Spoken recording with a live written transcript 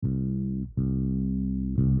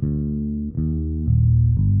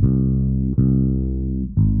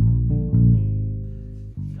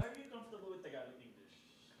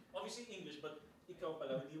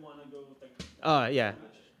Yeah.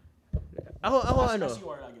 Ako ano? As you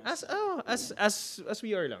are, I guess. As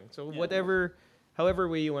we are lang. So however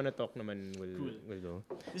way you wanna talk naman will go.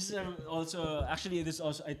 This is also actually this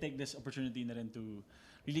also I take this opportunity na rin to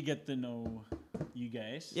really get to know you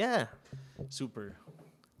guys. Yeah. Super.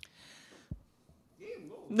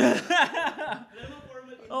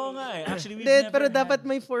 Oo nga eh. Actually, we've never Pero had... dapat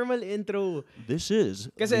may formal intro. This is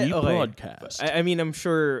Kasi, the okay. podcast. I mean, I'm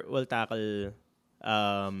sure we'll tackle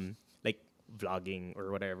like vlogging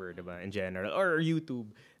or whatever, diba? In general. Or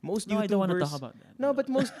YouTube. Most No, YouTubers... I don't want to talk about that. No, but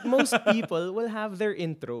most people will have their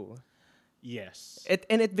intro. Yes.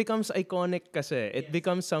 And it becomes iconic kasi. It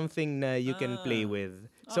becomes something na you can play with.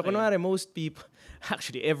 So, okay. kunwari, most people...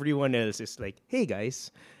 Actually, everyone else is like, hey,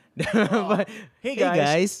 guys. But, Hey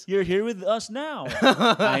guys, you're here with us now.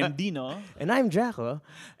 I'm Dino. And I'm Jacko.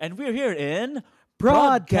 And we're here in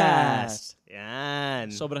Broadcast.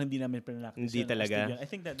 Yan. Sobrang hindi namin pinanakit. Hindi talaga. I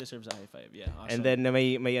think that deserves a high five. Yeah. Awesome. And then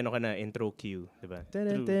may ano ka na, intro cue. Diba?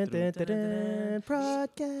 True.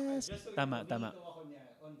 Broadcast. Tama.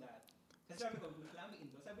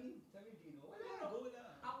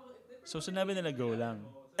 So sinabi nila go lang.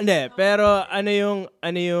 Hindi, pero ano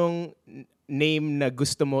yung name na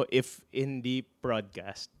gusto mo if hindi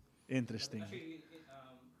broadcast? Interesting.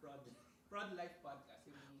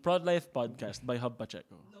 Prod Life Podcast by Hub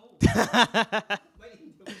Pacheco. No.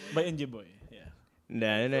 By Indie Boy. Yeah.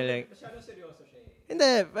 Hindi, like...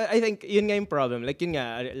 Hindi, I think yun nga yung problem. Like yun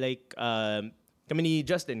nga, like kami ni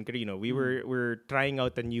Justin Carino, we're trying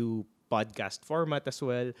out a new podcast format as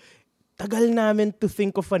well. Tagal namin to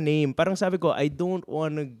think of a name. Parang sabi ko, I don't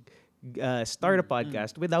want to start a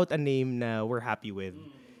podcast without a name na we're happy with.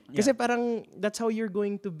 Kasi parang that's how you're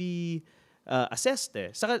going to be assessed eh.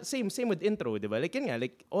 Saka same with intro, di ba? Like yun nga,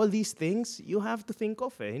 like all these things you have to think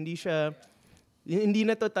of eh. Hindi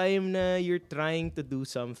na to time na you're trying to do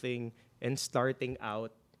something and starting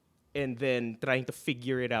out and then trying to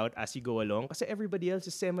figure it out as you go along. Kasi everybody else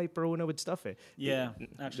is semi-pro na with stuff eh. Yeah,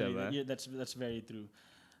 actually, diba? that's very true.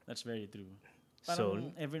 That's very true. So,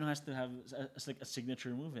 Parang everyone has to have like a signature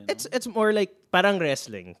move. No? It's more like parang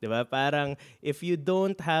wrestling, di ba? Parang if you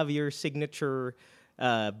don't have your signature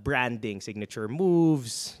branding, signature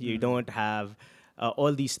moves, you don't have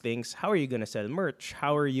all these things, how are you gonna sell merch?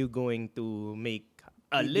 How are you going to make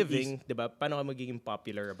a living, di ba? Paano ka magiging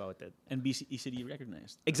popular about it? And be easily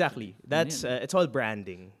recognized. Exactly. That's it's all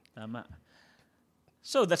branding. Tama.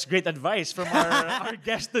 So that's great advice from our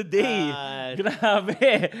guest today.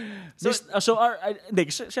 Grabe.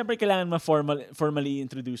 Siyempre kailangan formally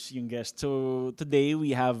introduce yung guest. So today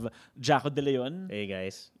we have Jacko De Leon. Hey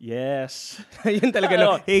guys. Yes. Yun talaga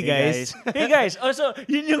no. Hey guys. Hey guys. Also,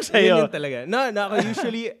 yun yung sa'yo. Yun talaga. No, ako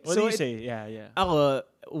usually What do you say? Yeah. Ako,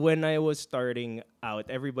 when I was starting out,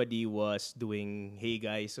 everybody was doing hey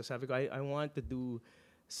guys. So sabi ko, I want to do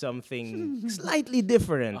something slightly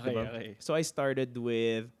different. Okay. So I started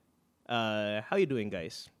with how you doing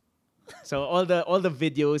guys? So all the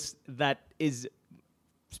videos that is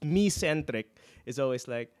me centric is always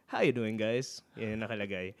like how you doing guys? Yan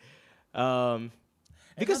nakalagay.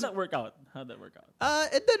 Because how'd that work out?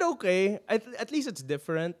 It did okay. At least it's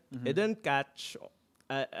different. It didn't catch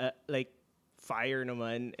like fire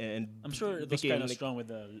naman, and I'm sure it was kind of strong with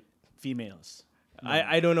the females.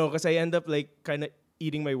 I don't know because I end up like kind of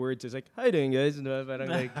eating my words. It's like, how you doing, guys? Parang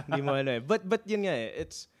like, hindi mo ano eh. But yun nga eh,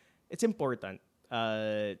 it's important.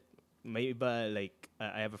 May iba, like,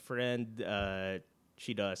 I have a friend,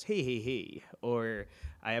 she does, hey. Or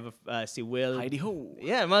I have si Will. Heidi ho.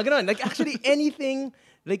 Yeah, mga ganon. Like, actually, anything,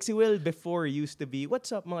 like si Will before used to be,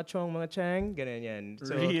 what's up, mga chong, mga chang? Ganon yan.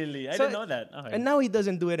 So, really? I didn't know that. Okay. And now he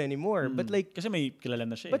doesn't do it anymore. But like, kasi may kilala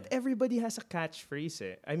na siya. But everybody has a catchphrase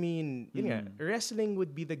eh. I mean, yun nga, wrestling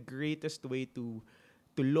would be the greatest way to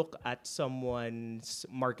look at someone's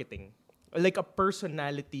marketing. Like a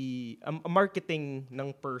personality, a marketing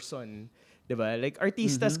ng person, diba? Like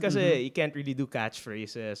artistas kasi, you can't really do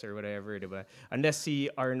catchphrases or whatever, diba? Unless si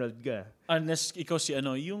Arnold ka. Unless ikaw si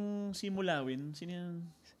yung si Mulawin. Sino yan?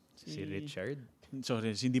 Si Richard?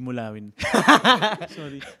 Sorry, hindi Mulawin.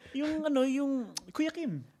 Sorry. Yung Kuya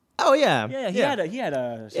Kim. Oh yeah. Yeah, he had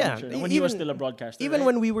a signature when he was still a broadcaster. Even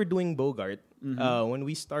right? when we were doing Bogart, when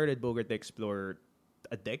we started Bogart to Explore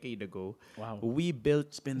a decade ago,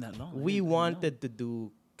 it's been that long. We wanted to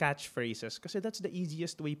do catchphrases kasi that's the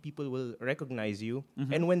easiest way people will recognize you.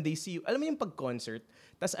 And when they see you, alam mo yung pag-concert,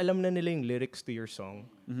 tas alam na nila yung lyrics to your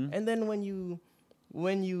song. And then when you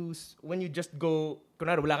just go,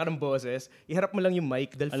 kunwari wala ka ng boses, iharap mo lang yung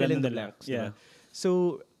mic, they'll fill in the blanks. Yeah.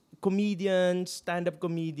 So, comedians, stand-up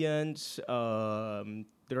comedians,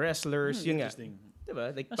 the wrestlers, yun nga. Interesting.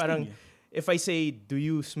 Diba? Like Astig parang, if I say, do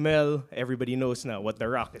you smell? Everybody knows now what The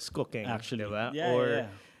Rock is cooking. Actually. diba? Yeah, Or yeah.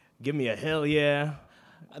 give me a hell yeah.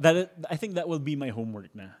 I think that will be my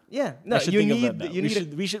homework now. Yeah, I no, should you think of need that now.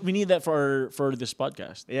 you We need that for this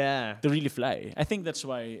podcast yeah. to really fly. I think that's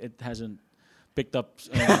why it hasn't picked up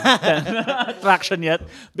traction yet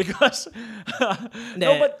because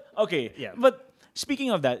no, but okay. Yeah. But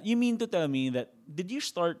speaking of that, you mean to tell me that did you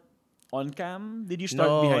start on cam? Did you start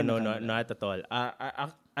No, behind no, the no, camera? not at all.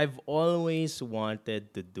 I've always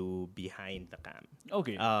wanted to do behind the cam.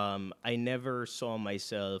 Okay. I never saw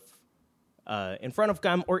myself in front of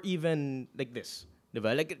cam or even like this.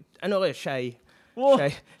 Diba? Like, ano ko, shy. Whoa.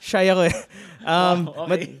 Shy ako eh. Wow,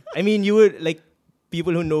 But, okay. I mean, you would, like,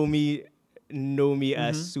 people who know me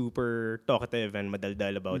as super talkative and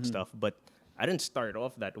madaldal about stuff. But I didn't start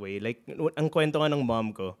off that way. Like, ang kwento nga ng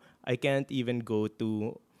mom ko, I can't even go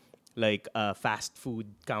to, like, a fast food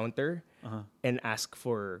counter and ask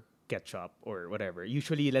for ketchup or whatever.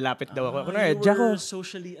 Usually, lalapit daw ako. Kunwari, You Jaco, were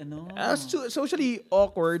socially socially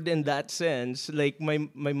awkward in that sense. Like, my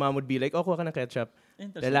mom would be like, oh, kuha ka ng ketchup.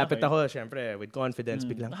 Interesting. Lalapit Okay. ako, syempre, with confidence,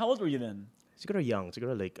 biglang. How old were you then? Siguro young.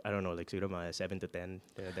 Siguro like, I don't know, like siguro mga 7 to 10,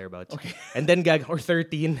 thereabouts. Okay. And then or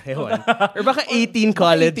 13, ewan. Or baka 18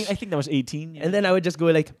 college. 18, I think that was 18. Yeah. And then I would just go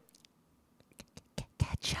like,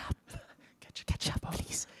 ketchup,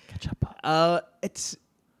 please. Ketchup.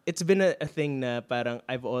 It's been a thing na parang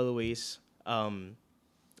I've always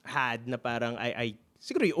had na parang I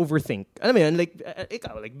siguro you overthink. Alam mo yun, like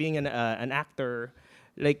ikaw, like being an actor,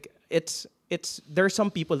 like it's there are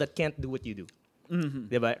some people that can't do what you do.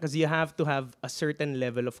 Diba? Because you have to have a certain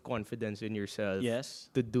level of confidence in yourself Yes.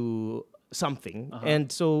 to do something.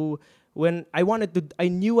 And so when I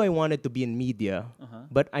knew I wanted to be in media,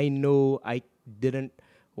 but I know I didn't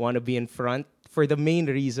want to be in front for the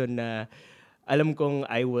main reason na alam kong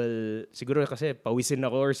I will, siguro kasi pawisin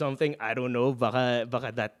ako or something, I don't know, baka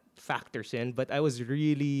that factors in. But I was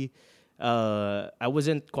really, I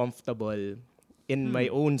wasn't comfortable in my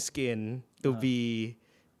own skin to be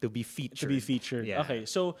featured. To be featured. Yeah. Okay,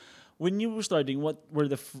 so when you were starting, what were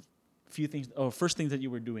the first things that you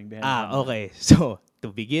were doing behind the camera? Okay. So, to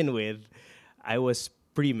begin with, I was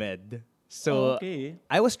pre-med. So, okay.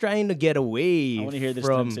 I was trying to get away I wanna hear this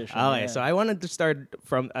from... transition, Okay, yeah. so I wanted to start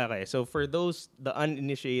from... Okay, so for those, the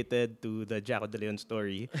uninitiated to the Jaco De Leon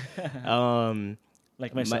story,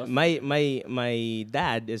 Like myself. my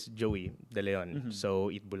dad is Joey De Leon. So,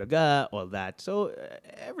 Eat Bulaga, all that. So,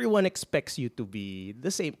 everyone expects you to be the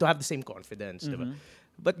same, to have the same confidence, diba?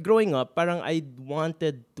 But growing up, parang I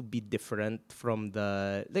wanted to be different from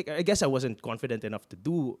the... Like, I guess I wasn't confident enough to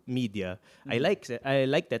do media. I liked it,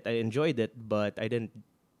 I enjoyed it, but I didn't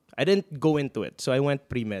go into it. So I went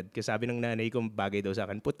pre-med kasi sabi ng nanay ko bagay daw sa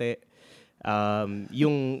akin puti.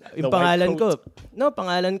 Yung pangalan ko,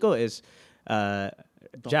 pangalan ko is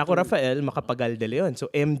Jaco Rafael Macapagal De Leon.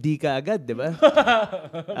 So MD ka agad, di ba?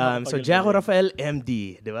 So Jaco Rafael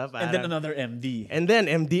MD, di ba? and then another MD. And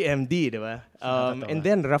then MD, di ba? And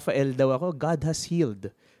then Rafael daw ako, God has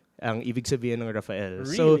healed. Ang ibig sabihin ng Rafael.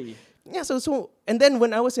 So, Really? yeah, so and then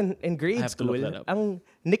when I was in grade I have to look school, that up. ang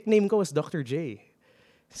nickname ko was Dr. J.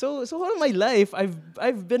 So all my life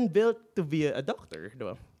I've been built to be a doctor, di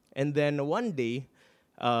ba? And then one day,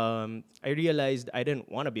 I realized I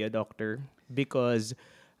didn't want to be a doctor because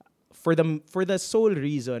for the sole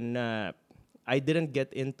reason na I didn't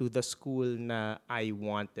get into the school na I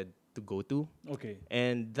wanted to go to. Okay.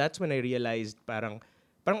 And that's when I realized parang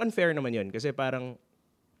unfair naman yun. Kasi parang,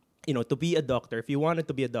 you know, to be a doctor, if you wanted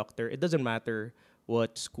to be a doctor, it doesn't matter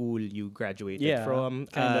what school you graduated from.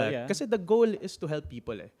 Kinda, yeah. Kasi the goal is to help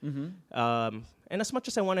people eh. And as much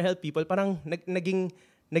as I want to help people, parang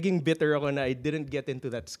naging bitter ako na I didn't get into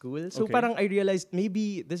that school. So Okay. parang I realized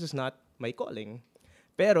maybe this is not my calling.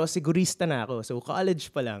 Pero sigurista na ako. So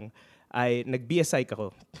college pa lang, nag-BSpsych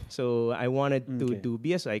ako. So I wanted to do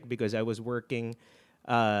BSpsych because I was working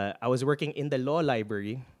in the law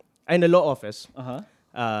library, in the law office.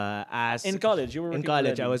 As In college, you were in working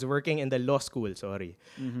college, already? I was working in the law school. Sorry,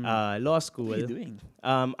 law school. What are you doing?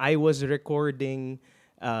 I was recording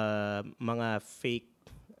mga fake.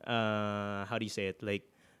 How do you say it? Like,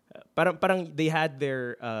 parang they had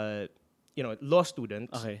their law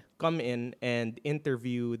students Okay. come in and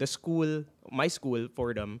interview the school. My school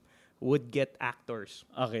for them would get actors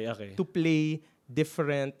Okay. to play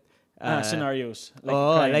different Scenarios.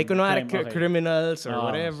 like kunwari crime, okay. criminals or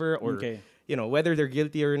whatever, or okay. you know, whether they're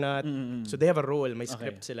guilty or not. So they have a role, may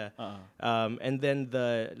script Okay. sila. And then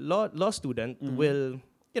the law student will,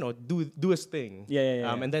 you know, do his thing. Yeah.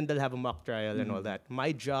 And then they'll have a mock trial and all that.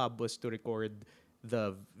 My job was to record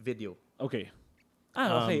the video. Okay.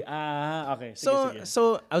 Okay. Okay. Sige, So sige. so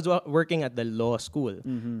I was working at the law school.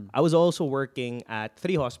 Mm-hmm. I was also working at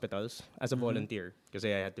 3 hospitals as a volunteer because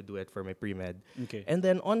I had to do it for my pre-med. Okay. And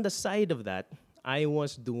then on the side of that, I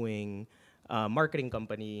was doing marketing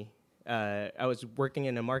company. I was working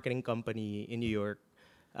in a marketing company in New York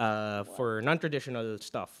for non-traditional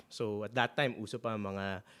stuff. So at that time, uso pa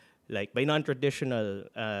mga like by non-traditional,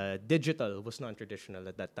 digital was non-traditional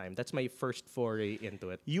at that time. That's my first foray into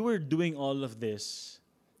it. You were doing all of this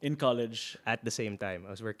in college. At the same time,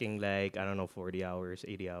 I was working like, I don't know, 40 hours,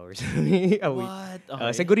 80 hours a week. What?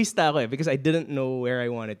 Okay. Segurista ako because I didn't know where I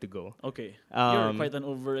wanted to go. Okay. You're Um, quite an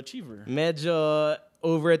overachiever. Medyo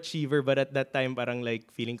overachiever, but at that time, parang like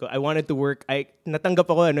feeling ko, I wanted to work, natanggap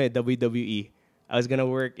ako WWE. I was gonna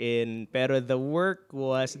work pero the work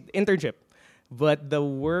was internship. But the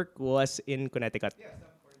work was in Connecticut.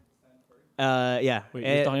 Yeah. Wait,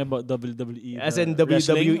 you're talking about WWE? as the in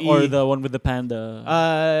wrestling WWE. or the one with the panda?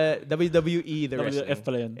 WWE, the wrestling. WF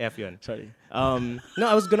pala yun. F yun. Sorry. No,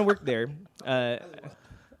 I was gonna work there.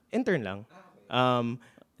 Intern lang.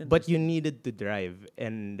 But you needed to drive.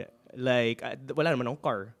 And like, wala naman akong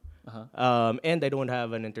car. Uh-huh. And I don't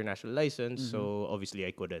have an international license, so obviously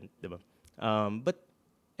I couldn't. Diba? But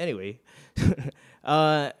anyway,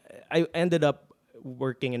 I ended up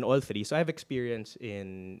working in all three. So I have experience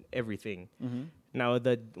in everything. Now,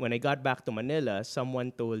 when I got back to Manila,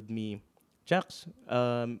 someone told me, Jax,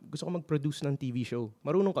 gusto ko mag-produce ng TV show.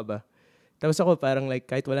 Marunong ka ba? Tapos ako parang like,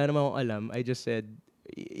 kahit wala naman akong alam, I just said,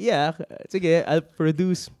 yeah, sige, I'll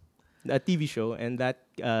produce a TV show. And that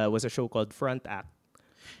was a show called Front Act.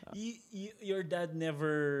 Your dad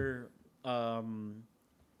never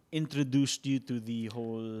introduced you to the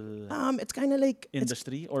whole It's kind of like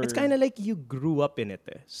industry, or it's kind of like you grew up in it.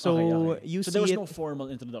 So Okay. you so see there was it. no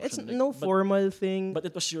formal introduction. It's like, no formal thing. but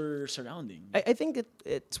it was your surrounding. I think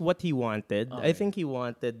it's what he wanted. Okay. I think he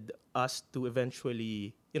wanted us to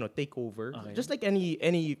eventually, take over. Okay. Just like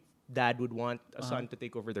any dad would want a son to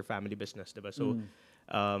take over their family business, diba? So,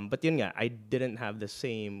 but yun nga, I didn't have the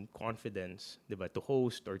same confidence, diba, to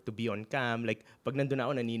host or to be on cam. Like, pag nandun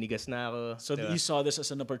ako, naninigas na ako. So diba? you saw this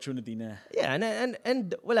as an opportunity na. Yeah,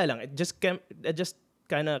 and wala lang. It just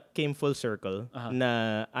kind of came full circle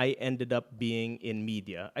na I ended up being in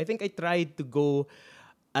media. I think I tried to go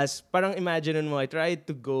parang imagine mo, I tried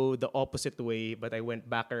to go the opposite way, but I went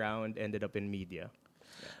back around, ended up in media.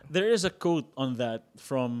 There is a quote on that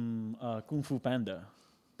from Kung Fu Panda.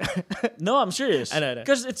 No, I'm serious. Ano?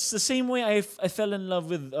 Because it's the same way I fell in love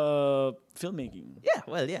with filmmaking. Yeah,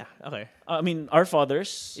 well, yeah, okay. I mean, our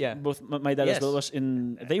fathers, Yeah. both my dad Yes. as well was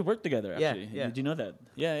they worked together Yeah, actually. yeah. Did you know that?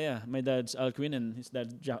 Yeah. My dad's Al Quinn and his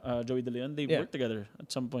dad Joey De Leon. They Yeah. worked together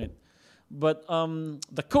at some point. But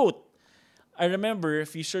the quote, I remember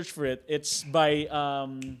if you search for it, it's by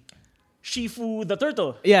Shifu the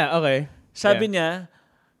Turtle. Yeah, okay. Sabi Yeah.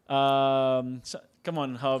 niya, come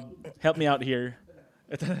on, Hub, help me out here.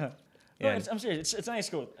 No, Yan. I'm serious. It's a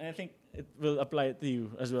nice quote, and I think it will apply to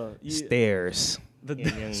you as well. Stairs. The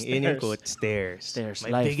Yun yung quote, stairs. Stairs,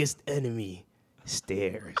 My life. biggest enemy,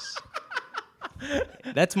 stairs.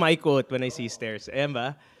 That's my quote when I see stairs. Ayan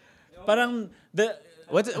ba? Parang the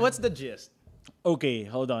What's the gist? okay,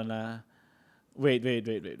 hold on. Wait.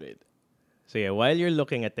 So yeah, while you're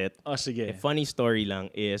looking at it, Oh, sige. a funny story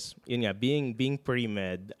lang is, yun nga, being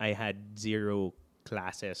pre-med, I had 0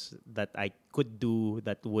 classes that I could do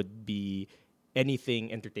that would be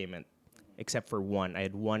anything entertainment, except for one. I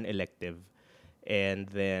had one elective. And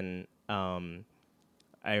then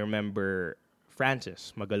I remember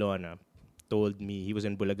Francis Magalona told me, he was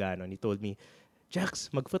in Bulagano, and he told me, Jax,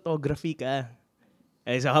 mag-photography ka.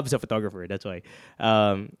 He's a hub's a photographer, that's why.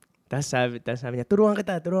 Tapos sabi niya, turuan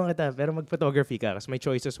kita, pero mag-photography ka. Kasi my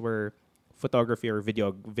choices were photography or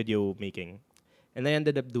video making. And I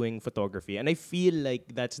ended up doing photography. And I feel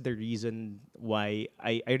like that's the reason why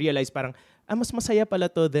I realized parang, mas masaya pala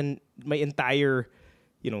to than my entire,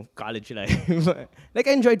 college life. Like,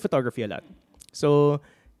 I enjoyed photography a lot. So,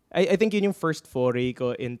 I think yun yung first foray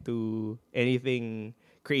ko into anything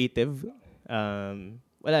creative.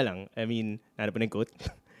 Wala lang. I mean, nana pa ng quote?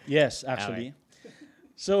 Yes, actually.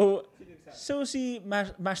 So si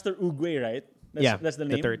Master Uguay, right? That's the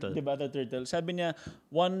name. turtle. Diba, the turtle. Sabi niya,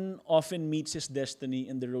 one often meets his destiny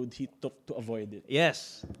in the road he took to avoid it.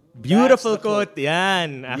 Yes. Beautiful That's the quote. quote.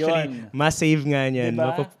 Yan. Actually, Yun. ma-save nga yan.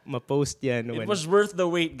 Diba? Ma-post yan. It was worth the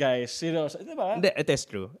wait, guys. Serious. Diba? Hindi, it is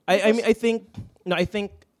true. I mean, I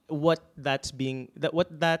think what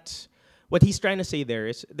he's trying to say there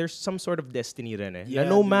is there's some sort of destiny rin eh. Yeah, Na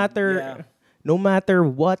no dude. matter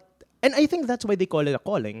what, and I think that's why they call it a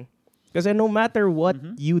calling. Because no matter what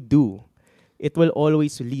you do, it will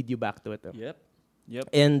always lead you back to it. Yep. Yep.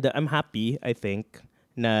 And I'm happy, I think,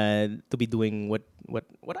 to be doing what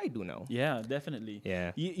I do now. Yeah, definitely.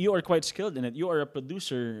 Yeah. You are quite skilled in it. You are a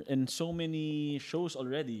producer in so many shows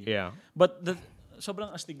already. Yeah. But the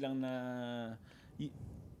sobrang astig lang na y-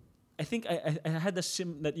 I think I had a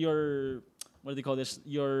that your what do they call this?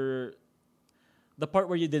 Your the part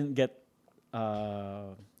where you didn't get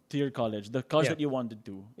to your college, the college Yeah. that you wanted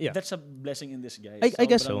to. Yeah. That's a blessing in disguise. I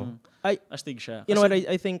guess so. Sobrang I astig siya. You know what Kasi-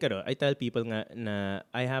 I think I tell people nga na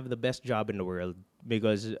I have the best job in the world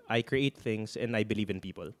because I create things and I believe in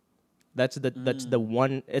people. That's the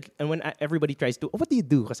one and when everybody tries to, oh, what do you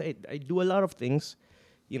do? Because I do a lot of things.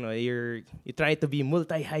 You know, you try to be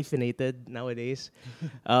multi hyphenated nowadays.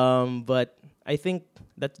 But I think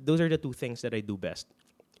that those are the two things that I do best.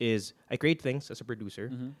 Is I create things as a producer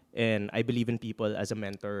and I believe in people as a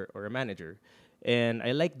mentor or a manager. And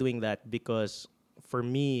I like doing that because for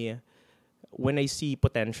me, when I see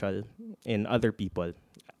potential in other people,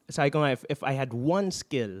 sabi ko nga, if I had one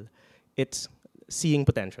skill, it's seeing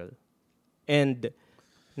potential. And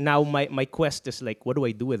now my quest is like, what do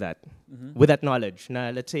I do with that? With that knowledge. Na,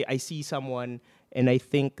 let's say I see someone and I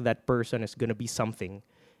think that person is gonna be something,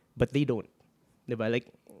 but they don't. Diba? Like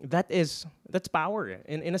that's power.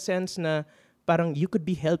 In a sense na parang you could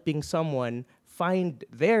be helping someone find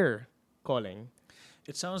their calling.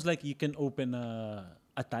 It sounds like you can open a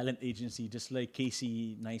talent agency just like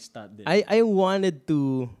Casey Neistat did. I wanted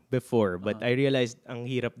to before, but I realized ang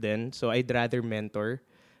hirap din. So I'd rather mentor.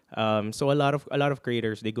 So a lot of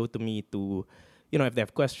creators, they go to me to, if they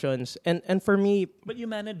have questions. And for me, But you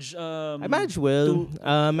manage I manage Will,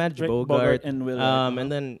 manage Rick Bogart, and Will,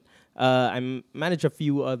 and then I manage a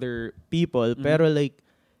few other people. Pero like,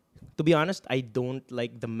 to be honest, I don't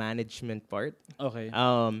like the management part. Okay.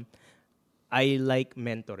 I like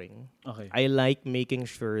mentoring. Okay. I like making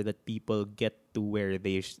sure that people get to where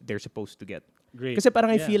they're supposed to get. Great. Kasi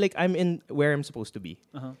parang I Yeah. feel like I'm in where I'm supposed to be.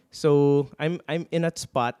 Uh-huh. So I'm in that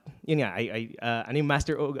spot. Yun nga, ano yung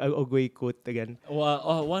Master Ogway quote again?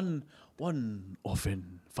 One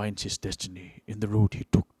often finds his destiny in the road he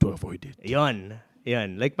took to avoid it. Yon.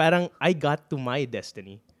 Like parang I got to my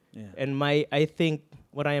destiny. Yeah. And I think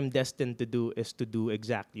what I am destined to do is to do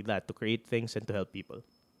exactly that, to create things and to help people.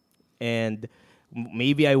 And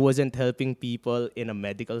maybe I wasn't helping people in a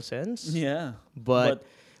medical sense. Yeah. But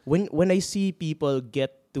when I see people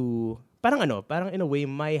get to parang in a way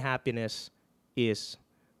my happiness is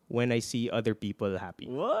when I see other people happy.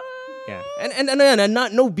 What? Yeah. And ano yan,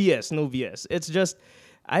 not no BS. It's just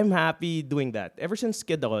I'm happy doing that. Ever since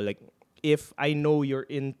kid ako, like if I know you're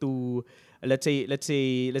into let's say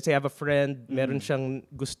I have a friend, meron siyang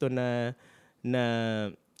gusto na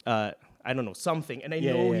I don't know, something, and I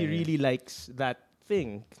know he really likes that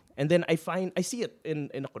thing. And then I see it in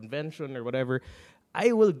a convention or whatever.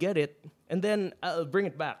 I will get it, and then I'll bring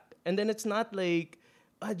it back. And then it's not like,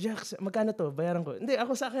 Jax, magkano to? Bayaran ko. Hindi,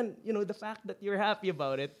 ako sa akin, the fact that you're happy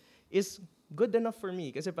about it is good enough for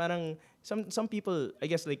me. Kasi parang, some people, I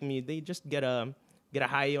guess like me, they just get a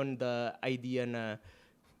high on the idea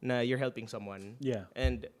na you're helping someone. Yeah.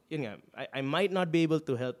 And yun nga, I might not be able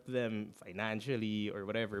to help them financially or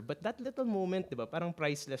whatever, but that little moment, diba, parang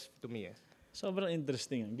priceless to me. Sobrang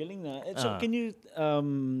interesting. Ang galing na. So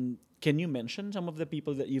can you mention some of the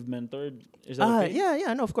people that you've mentored? Is that okay?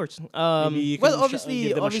 Yeah, no, of course. Maybe you can Well, obviously,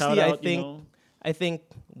 give them a shout out, I think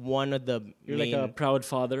one of the You're main, like a proud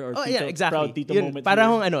father or oh tito, yeah, exactly. proud tito Yun, moment.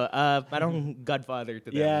 parang here. parang godfather to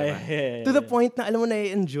them. Yeah, diba? yeah. To the point na alam mo na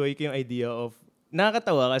enjoy ko yung idea of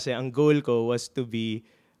nakakatawa kasi ang goal ko was to be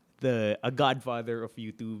a godfather of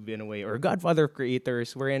YouTube in a way, or godfather of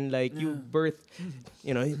creators, wherein like you birth,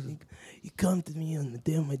 you come to me on the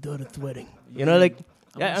day of my daughter's wedding. Like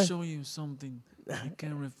I'll show you something you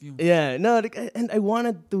can't refuse. yeah, no, like, and I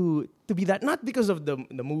wanted to be that, not because of the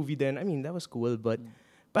movie then. I mean, that was cool, but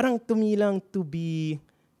parang to me lang to be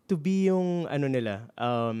yung ano nila,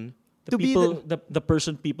 The people, the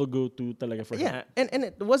person people go to talaga for yeah, help. and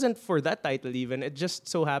it wasn't for that title even. It just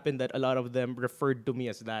so happened that a lot of them referred to me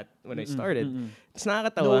as that when I started. It's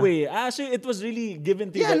nakakatawa. No way. So it was really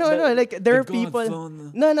given to you. Yeah, no. Like there are the people.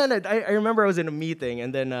 Godfather. No. I remember I was in a meeting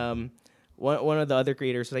and then one of the other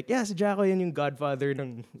creators was like, yeah, si Jaco yan yung godfather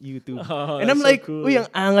ng YouTube. Oh, and I'm that's so like, cool. uy, ang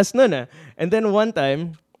angas nun ah. And then one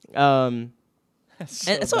time, and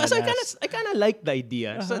so I kind of liked the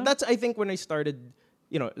idea. So that's I think when I started,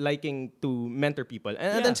 liking to mentor people.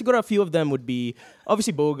 And then siguro a few of them would be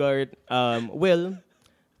obviously Bogart, Will,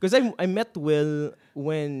 because I met Will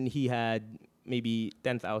when he had maybe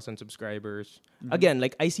 10,000 subscribers. Again,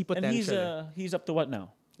 like I see potential. And he's up to what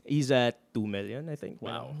now? He's at 2 million, I think.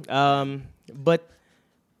 Wow. But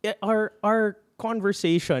our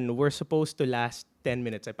conversation were supposed to last 10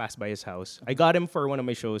 minutes, I passed by his house. I got him for one of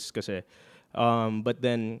my shows kasi. But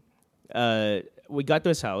then we got to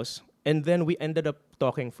his house and then we ended up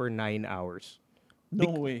talking for 9 hours. No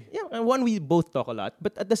way. Yeah, and one, we both talk a lot.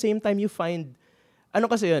 But at the same time, you find, ano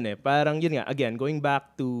kasi yun eh, parang yun nga, again, going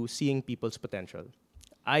back to seeing people's potential.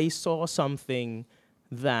 I saw something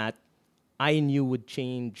that I knew would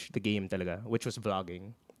change the game talaga, which was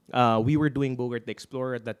vlogging. We were doing Bogart the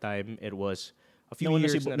Explorer at that time. It was a few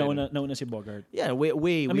years na rin. Nauna si Bogart. Yeah, way.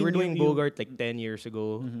 We mean, were doing you- Bogart like 10 years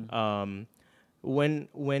ago.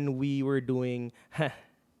 When we were doing,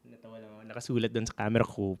 natawa lang ako, nakasulat dun sa camera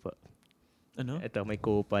ko pa. Ano? Ito, may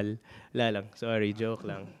kopal. Wala lang. Sorry, joke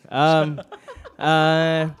lang. COPAL.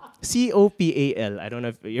 I don't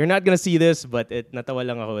know if you're not gonna see this, but natawa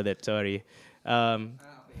lang ako with it. Sorry.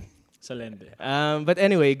 Sa Lende. But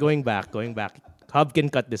anyway, going back. Hub can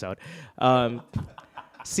cut this out.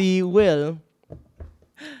 See, Will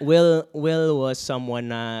was someone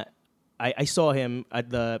na I saw him at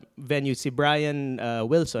the venue. Si Brian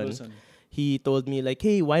Wilson. He told me like,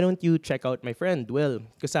 hey, why don't you check out my friend Will?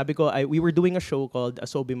 Because sabi ko, we were doing a show called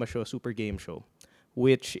Asobi Masho Super Game Show,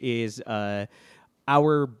 which is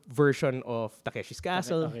our version of Takeshi's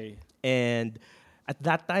Castle. Okay. And at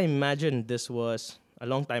that time, imagine this was a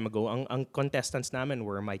long time ago. Ang contestants namin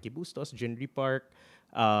were Mikey Bustos, Jinri Park.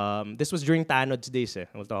 This was during Tanod's days eh.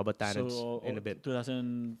 We'll talk about Tanod's in a bit.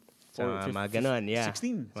 2004, Mga ganon, yeah.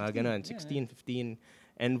 16. Mga ganon, 16, 15.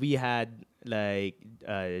 And we had like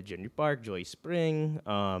Jenny Park, Joy Spring.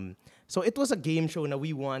 So it was a game show na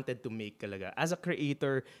we wanted to make talaga. As a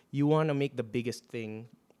creator, you want to make the biggest thing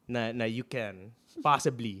na you can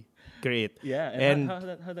possibly create. Yeah, And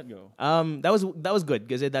how'd that go? that was good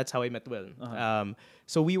because that's how I met Will. Uh-huh.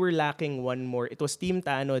 So we were lacking one more. It was Team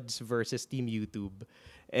Tanods versus Team YouTube.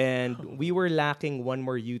 And we were lacking one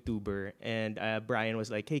more YouTuber. And Brian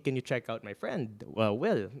was like, hey, can you check out my friend? Well,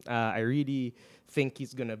 Will. I really think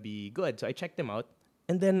he's going to be good. So I checked him out.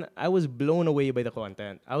 And then I was blown away by the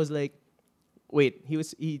content. I was like, wait,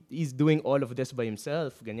 he's doing all of this by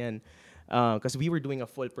himself. Ganyan. Because we were doing a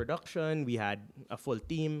full production. We had a full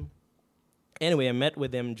team. Anyway, I met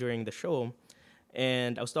with him during the show.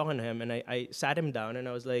 And I was talking to him. And I sat him down. And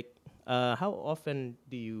I was like, how often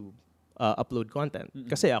do you upload content?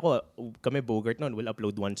 Kasi kami Bogart noon, will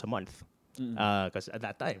upload once a month. Because at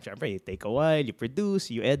that time, syempre, you take a while, you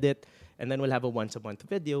produce, you edit, and then we'll have a once a month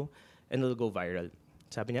video, and it'll go viral.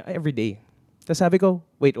 Sabi niya, every day. Tapos sabi ko,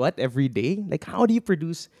 wait, what? Every day? Like, how do you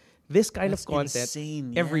produce this kind of content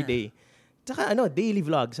insane, every yeah. day? Tsaka daily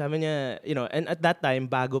vlog. Sabi niya, and at that time,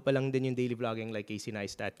 bago pa lang din yung daily vlogging like Casey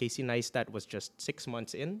Neistat. Casey Neistat was just 6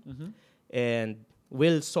 months in, and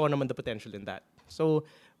Will saw naman the potential in that. So,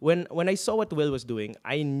 when I saw what Will was doing,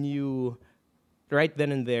 I knew right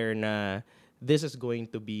then and there na this is going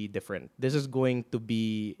to be different. This is going to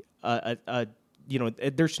be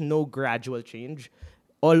there's no gradual change.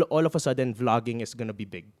 All of a sudden, vlogging is gonna be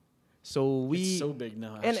big. So It's so big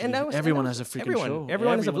now. and Everyone has a freaking show.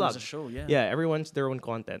 Everyone has a vlog. Has a show, yeah. Yeah, everyone's their own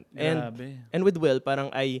content. Grabe. And with Will,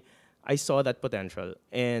 parang I saw that potential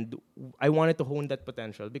and I wanted to hone that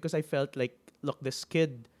potential because I felt like, look, this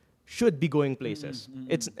kid should be going places.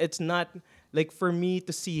 It's not like for me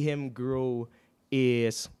to see him grow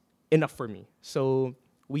is enough for me. So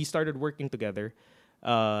we started working together.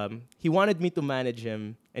 He wanted me to manage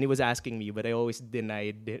him, and he was asking me, but I always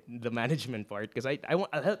denied the management part because I'll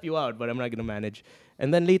help you out, but I'm not gonna manage.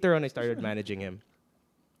 And then later on, I started managing him.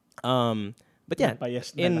 But yeah,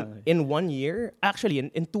 Biased na lang eh. in 1 year, actually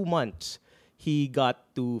in 2 months, he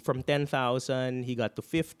got to from 10,000, he got to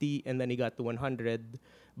 50, and then he got to 100.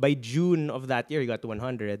 By June of that year, he got to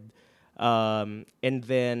 100. And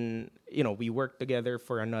then we worked together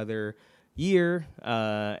for another year,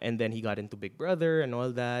 and then he got into Big Brother and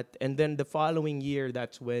all that. And then the following year,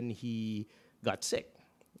 that's when he got sick.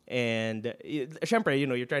 And syempre,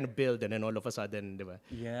 you're trying to build, and then all of a sudden, diba,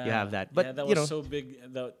 Yeah. you have that. But yeah, that was so big.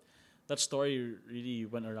 That story really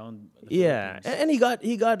went around. The yeah, Philippines.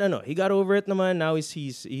 and he got over it naman. Now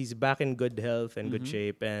he's back in good health and good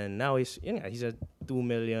shape, and now he's at 2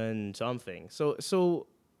 million something. So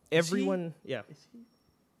everyone, yeah.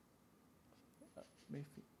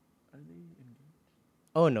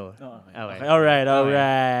 Oh no. Oh, okay. Okay. Okay.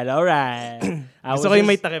 All right. Gusto ko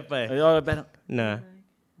yung may takip pa eh. Na.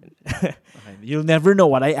 Okay. You'll never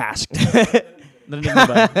know what I asked. Narinig mo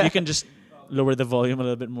ba? You can just lower the volume a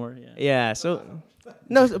little bit more. Yeah. Yeah, so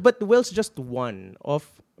no, but Will's just one of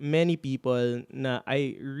many people na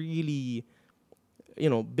I really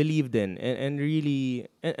believed in and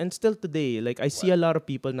really and still today, like I see a lot of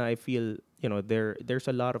people na I feel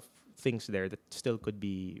there's a lot of things there that still could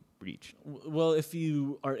be reached. Well, if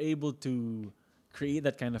you are able to create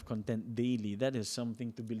that kind of content daily, that is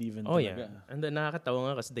something to believe in. Oh yeah. talaga. And then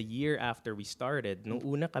nakakatawa nga kasi the year after we started, nung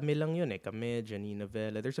una kami lang yun kami, Janina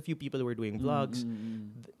Vela. There's a few people who were doing vlogs.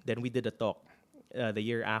 Then we did a talk the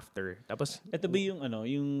year after. Tapos Ito ba yung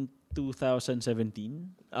yung 2017?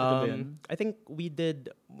 Ito ba yun? I think we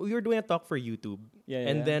were doing a talk for YouTube. Yeah,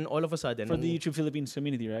 and yeah. then all of a sudden For the YouTube Philippines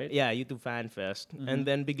community, right? yeah, YouTube Fan Fest. And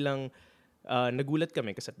then biglang nagulat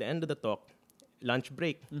kami kasi at the end of the talk, lunch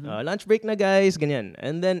break. Lunch break na guys, ganyan.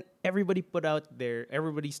 And then everybody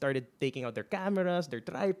started taking out their cameras, their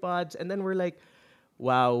tripods, and then we're like,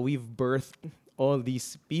 wow, we've birthed all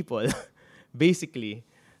these people, basically.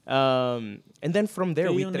 And then from there,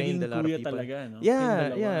 Kayo we yung trained a naging lot of kuya people. talaga, no? Yeah, Kayong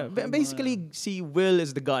dalawa. yeah. Basically, si Will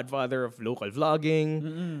is the godfather of local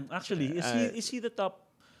vlogging. Actually, is he the top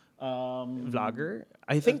Vlogger.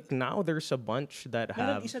 I think now there's a bunch that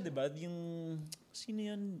Meron have. isa, diba? Yung, sino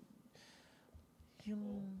yun? Yung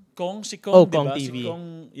Kong, si Kong, Oh, diba? Kong TV. Si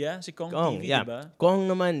Kong, si Kong, Kong, TV, yeah. diba? Kong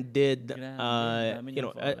naman did, Grabe, dami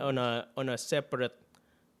niyang on a separate.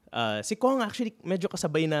 Si Kong actually medyo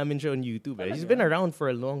kasabay namin siya on YouTube. He's Talaga? been around for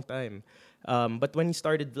a long time. But when he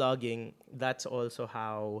started vlogging, that's also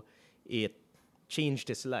how it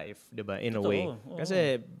changed his life, diba? In a Totoo, way. oo.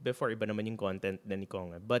 Kasi before, iba naman yung content na ni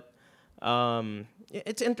Kong. But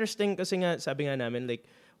it's interesting kasi nga, sabi nga namin, like,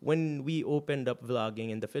 when we opened up vlogging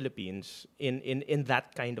in the Philippines, in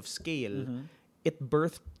that kind of scale, it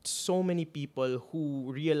birthed so many people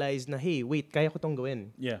who realized na, hey, wait, kaya ko tong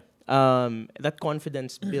gawin. Yeah. That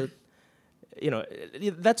confidence built,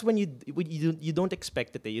 that's when you don't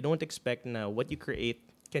expect it. You don't expect na what you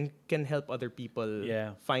create can help other people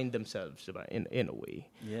find themselves, diba? In a way.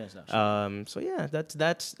 Yes, actually. So yeah,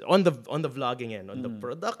 that's on the vlogging end. On the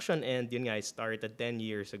production end, yun nga, I started 10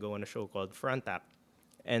 years ago on a show called Front App.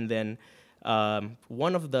 And then at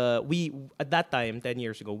that time, 10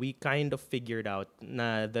 years ago, we kind of figured out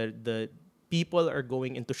na the people are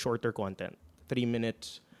going into shorter content, 3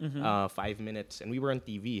 minutes, 5 minutes, and we were on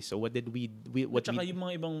TV. So what did we Tsaka yung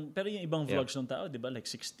mga ibang, pero yung ibang vlogs ng tao, di ba? Like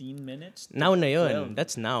 16 minutes? now na yun. 12.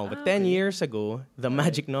 That's now. But 10 years ago, the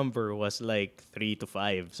magic number was like 3 to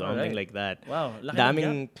 5, something like that. Wow, laki ng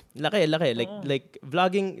Daming, laki. Like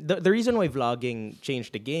vlogging, the reason why vlogging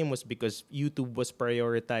changed the game was because YouTube was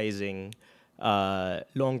prioritizing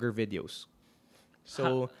longer videos.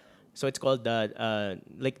 So it's called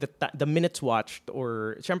the minutes watched,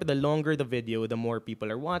 or syempre the longer the video, the more people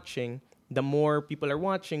are watching. The more people are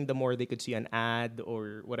watching, the more they could see an ad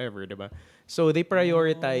or whatever, diba? So they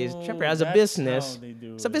prioritize, syempre as a that's business, how they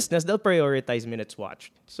do as a it. business, they'll prioritize minutes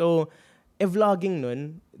watched. So vlogging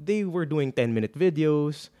nun, they were doing 10-minute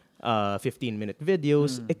videos, 15-minute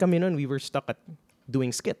videos. Kami nun, we were stuck at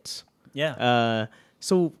doing skits. Yeah.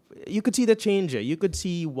 So you could see the change. You could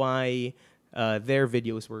see why their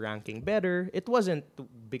videos were ranking better. It wasn't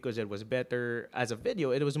because it was better as a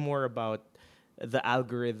video. It was more about the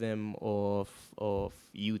algorithm of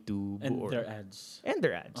YouTube And their ads. And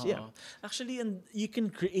their ads, yeah. Actually, and you can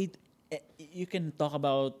talk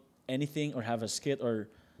about anything or have a skit or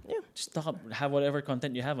just have whatever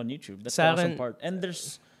content you have on YouTube. That's the Sa awesome akin- part. And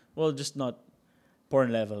there's, just not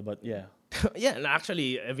porn level, but yeah. Yeah, and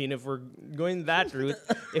actually, I mean, if we're going that route,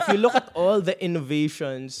 if you look at all the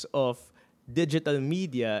innovations of digital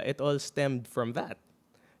media, it all stemmed from that.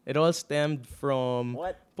 It all stemmed from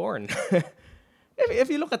porn. if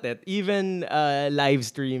you look at it, even live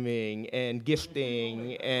streaming and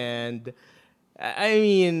gifting and I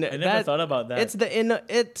mean, I never thought about that.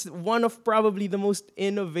 It's one of probably the most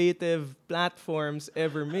innovative platforms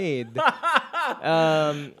ever made.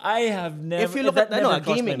 I have never. If you look that at never crossed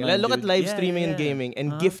my gaming, mind, look at dude. live Yeah, streaming and yeah. gaming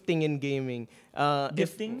and gifting in gaming.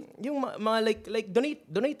 Gifting? Yung mga like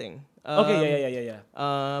donating. Okay,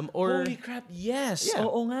 yeah. Or Holy crap, yes. Yeah.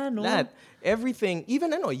 Oo nga, no? that everything, even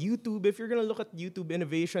YouTube. If you're gonna look at YouTube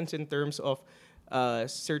innovations in terms of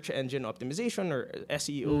search engine optimization or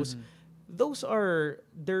SEOs, those are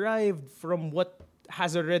derived from what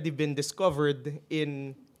has already been discovered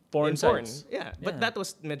in Porn in sites. Yeah, but Yeah. that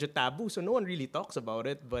was medyo taboo, so no one really talks about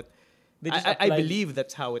it. But They just I applied- believe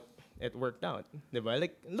that's how it worked out. Diba?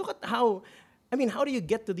 Like, look at how. I mean, how do you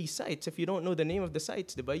get to these sites if you don't know the name of the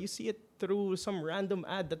sites? Diba? You see it through some random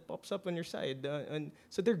ad that pops up on your side. And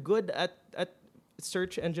so they're good at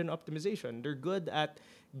search engine optimization. They're good at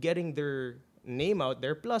getting their name out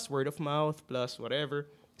there, plus word of mouth, plus whatever.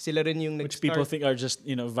 Sila rin yung Which nag-start. people think are just,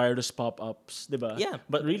 virus pop-ups, diba? Yeah.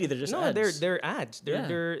 But really, they're just ads. They're ads.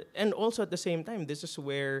 They're and also at the same time, this is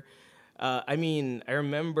where, I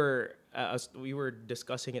remember we were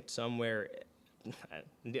discussing it somewhere.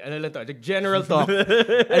 Ano lang to, like general talk.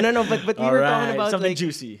 No, but we were talking Alright, about something like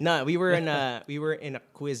juicy. No, we were in a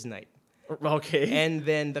quiz night. Okay. And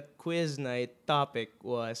then the quiz night topic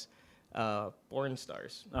was porn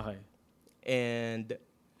stars. Okay. And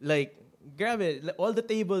like, grabe, all the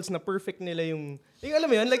tables na perfect nila yung alam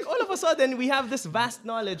mo yun, like all of a sudden we have this vast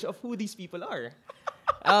knowledge of who these people are.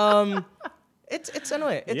 It's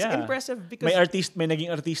Yeah. impressive because May naging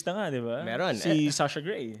artista nga, di ba? Meron. Si Sasha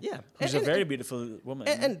Grey. Yeah. Who's a very beautiful woman.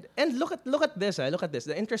 And look at this. Look at this.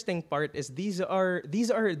 The interesting part is these are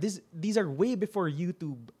way before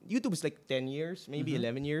YouTube. YouTube is like 10 years, maybe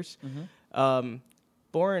 11 years.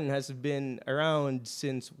 Porn has been around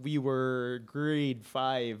since we were grade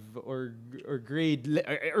 5 or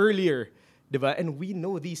earlier, diba? And we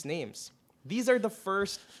know these names. These are the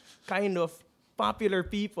first kind of popular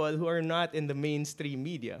people who are not in the mainstream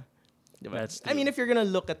media. Diba? That's I mean, if you're gonna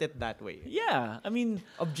look at it that way. Yeah, I mean,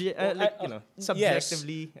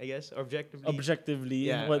 subjectively, I guess, objectively,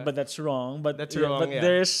 Yeah. but that's wrong. But That's wrong, But yeah.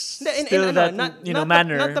 there's still that not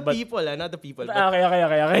manner. not the but, people, not the people.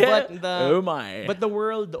 Okay. But oh my. But the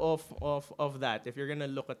world of that, if you're gonna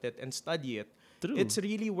look at it and study it, True. it's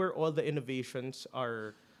really where all the innovations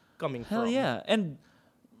are coming Hell from. yeah. And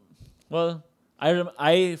well,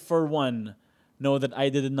 I for one know that I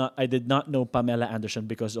did not know Pamela Anderson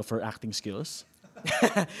because of her acting skills.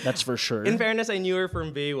 That's for sure. In fairness, I knew her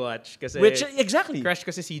from Baywatch kasi Which exactly. crush ko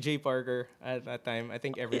si CJ Parker at that time. I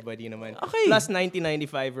think everybody naman. Okay. Plus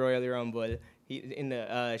 1995 Royal Rumble.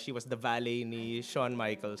 She was the valet ni Shawn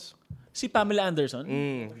Michaels. Si Pamela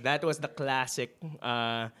Anderson. That was the classic.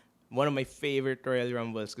 One of my favorite Royal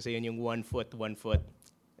Rumbles kasi yun yung one foot.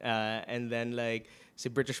 And then like si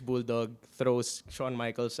British Bulldog throws Shawn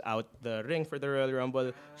Michaels out the ring for the Royal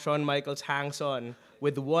Rumble. Shawn Michaels hangs on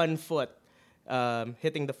with 1 foot,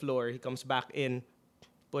 hitting the floor. He comes back in,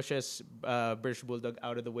 pushes British Bulldog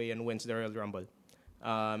out of the way and wins the Royal Rumble.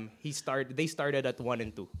 They started at 1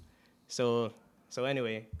 and 2. So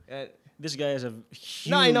anyway. This guy is a huge...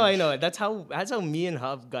 No, I know. That's how me and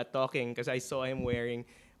Hub got talking because I saw him wearing.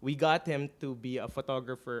 We got him to be a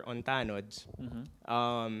photographer on Tanods.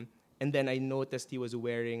 And then I noticed he was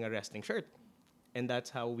wearing a wrestling shirt. And that's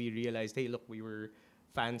how we realized, hey, look, we were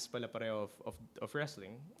fans pala pareho of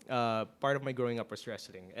wrestling. Part of my growing up was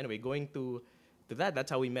wrestling. Anyway, going to that's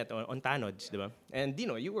how we met on Tanods, diba? And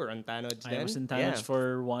Dino, you were on Tanods then. I was in Thanos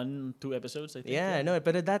for 1-2 episodes, I think. Yeah, no,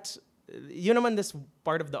 but that's you naman this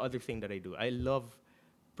part of the other thing that I do. I love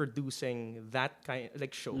producing that kind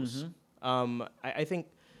like shows.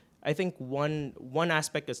 I think one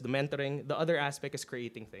aspect is the mentoring. The other aspect is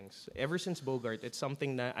creating things. Ever since Bogart, it's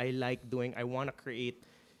something that I like doing. I want to create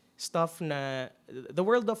stuff na... The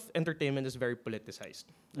world of entertainment is very politicized.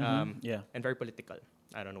 Yeah. And very political.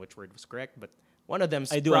 I don't know which word was correct, but one of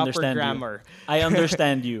them's I do proper understand grammar. You. I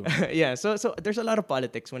understand you. Yeah, so there's a lot of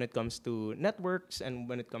politics when it comes to networks and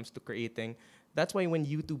when it comes to creating. That's why when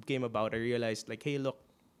YouTube came about, I realized like, hey, look,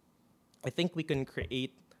 I think we can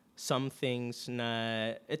create some things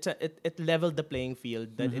na it leveled the playing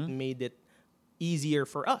field, that it made it easier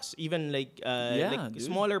for us, even like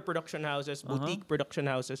smaller production houses, boutique production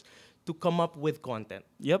houses, to come up with content.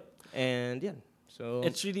 Yep. And yeah, so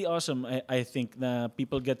it's really awesome. I think that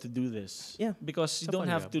people get to do this. Yeah, because you it's a don't fun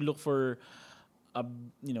have job. to look for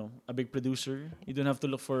a big producer. You don't have to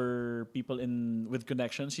look for people with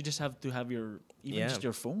connections. You just have to have just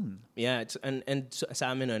your phone. Yeah, it's and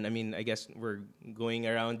sa amin nun, I mean, I guess we're going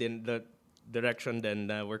around in the direction,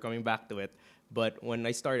 then we're coming back to it. But when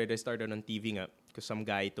I started on TV nga, because some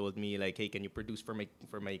guy told me like, hey, can you produce for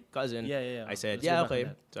my cousin? Yeah. I said, Let's go yeah, back on okay.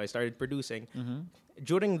 that. So I started producing.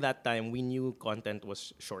 During that time, we knew content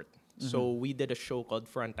was short. So we did a show called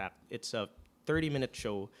Front Act. It's a 30-minute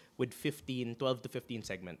show with 12 to 15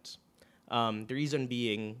 segments. The reason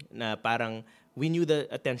being na parang we knew the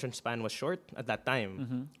attention span was short at that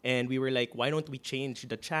time. And we were like, why don't we change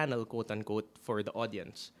the channel, quote unquote, for the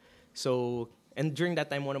audience? So, and during that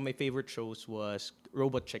time, one of my favorite shows was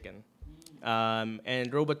Robot Chicken.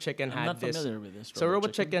 And Robot Chicken I'm not familiar with this. So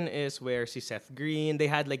Robot Chicken is where si Seth Green, they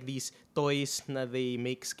had like these toys na they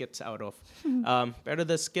make skits out of. Pero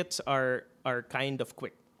the skits are kind of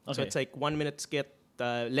quick. So Okay. it's like 1 minute skit,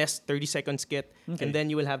 less 30-second skit, Okay. and then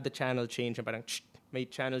you will have the channel change. And parang may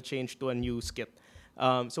channel change to a new skit.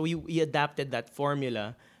 So we adapted that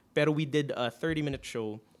formula, pero we did a 30-minute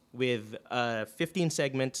show with 15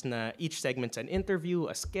 segments na each segment's an interview,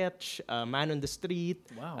 a sketch, a man on the street.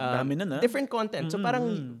 Wow, dami nun, ah. Different content. So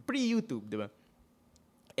parang pre-YouTube, di ba?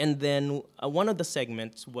 And then one of the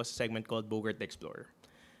segments was a segment called Bogart the Explorer.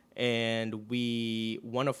 And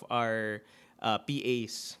one of our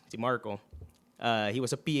PAs, si Marco, he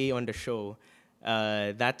was a PA on the show.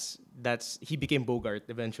 He became Bogart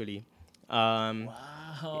eventually. Wow.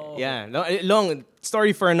 Wow. Yeah, long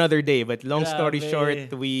story for another day. But long story Grabe.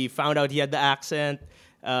 short, we found out he had the accent.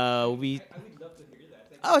 We.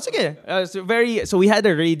 Oh, it's okay. So we had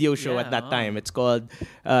a radio show Yeah, at that time. It's called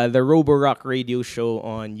the Robo Rock Radio Show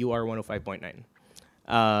on UR 105.9.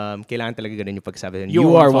 Kailangan talaga ganun yung pagsabi.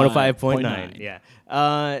 UR 105.9. Yeah.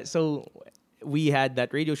 So we had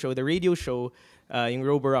that radio show. The radio show, yung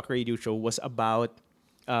Robo Rock Radio Show, was about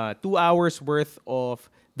 2 hours worth of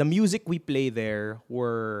the music we play there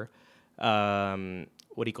were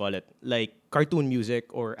what do you call it? Like cartoon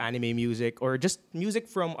music or anime music or just music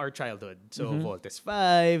from our childhood. So Voltes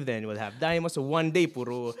 5, then we'll have Daimo. So one day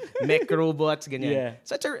puro mech robots ganyan. Yeah.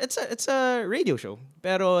 So it's a radio show.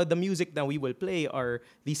 Pero the music that we will play are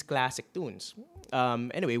these classic tunes.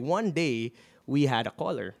 Anyway, one day we had a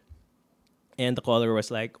caller. And the caller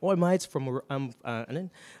was like, "Oh, mates from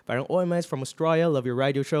parang mates from Australia, love your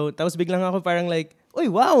radio show." Tapos biglang ako parang like,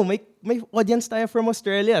 "Oy, wow, may audience tayo from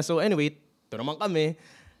Australia." So anyway, ito naman kami.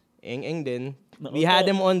 Eng din. We had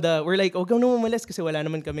him on we're like, "Oh, gawin naman umalis kasi wala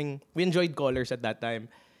naman we enjoyed callers at that time."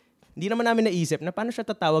 Hindi naman namin naisip na paano siya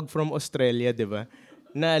tatawag from Australia, di ba?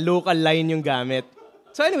 Na local line yung gamit.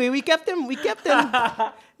 So anyway, we kept him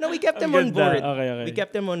No, we kept him on board. Okay. We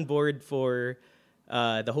kept him on board for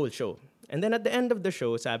the whole show. And then at the end of the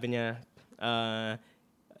show, sabi niya,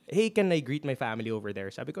 "Hey, can I greet my family over there?"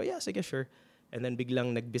 Sabi ko, "Yeah, sige, sure." And then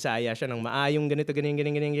biglang nagbisaya siya ng maayong ganito,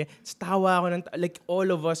 ganyan. Tawa ako like all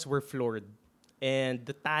of us were floored. And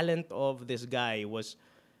the talent of this guy was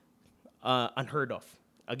unheard of.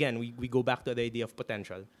 Again, we go back to the idea of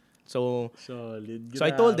potential. So Solid.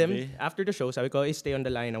 I told him after the show, sabi ko, "Hey, stay on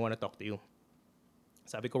the line, I want to talk to you."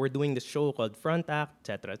 Sabi ko, "We're doing this show called Front Act,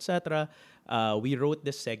 etc. We wrote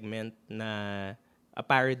this segment na a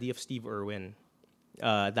parody of Steve Irwin.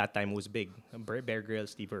 That time was big. Bear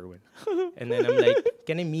Grylls, Steve Irwin." And then I'm like,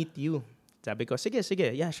 "Can I meet you?" Sabi ko, sige,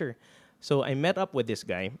 yeah, sure. So I met up with this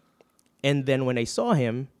guy. And then when I saw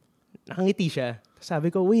him, nakangiti siya.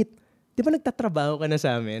 Sabi ko, "Wait, di ba nagtatrabaho ka na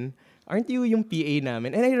sa amin? Aren't you yung PA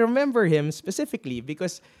namin?" And I remember him specifically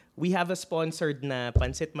because we have a sponsored na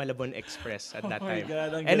Pancit Malabon Express at that time.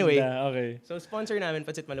 God, ang Anyway, ganda. Okay. so sponsor namin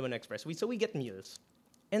Pancit Malabon Express. So we get meals.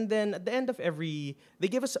 And then at the end of they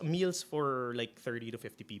give us meals for like 30 to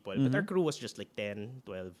 50 people. But our crew was just like 10,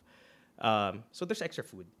 12. So there's extra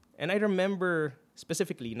food. And I remember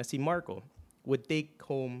specifically na si Marco would take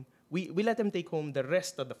home, we let him take home the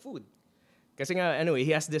rest of the food. Kasi nga, anyway,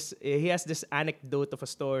 he has this anecdote of a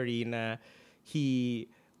story na he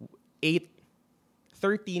ate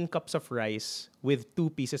 13 cups of rice with 2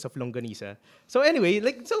 pieces of longganisa. So anyway,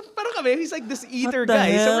 parang kami, he's like this eater the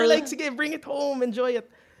guy. So hell? we're like, sige, bring it home, enjoy it.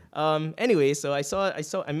 Anyway, so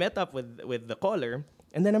I met up with the caller,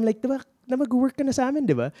 and then I'm like, "Diba, na mag-work ka na sa amin,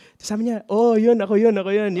 diba?" Tapos sabi niya, "Oh, ako yun.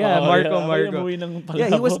 Yeah, Marco.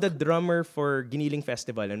 Yeah, he was the drummer for Giniling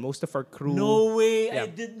Festival, and most of our crew... No way! Yeah.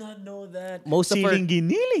 I did not know that. Most of our- Siling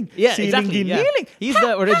Giniling. Yeah, Siling exactly. Yeah. Giniling. He's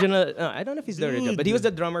the original... I don't know if he's the original, Dude. but he was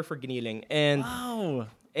the drummer for Giniling. And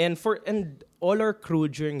Wow. and all our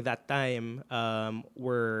crew during that time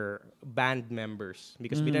were band members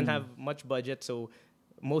because we didn't have much budget. So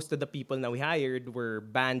most of the people that we hired were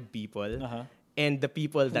band people. Uh-huh. And the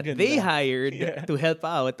people that Ganda. they hired Yeah. to help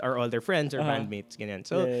out are all their friends or Uh-huh. bandmates. Ganyan.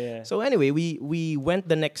 So Yeah. so anyway, we went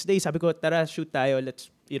the next day. Sabi ko, "Tara, shoot tayo. Let's,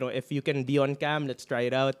 if you can be on cam, let's try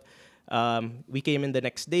it out." We came in the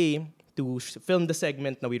next day to film the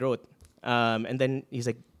segment na we wrote. And then he's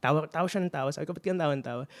like, tawa siya ng tawa. Sabi ko, "Ba't ka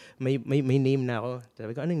tawa? May name na ako."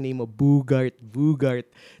 Sabi ko, "Anong name mo?" Bugart.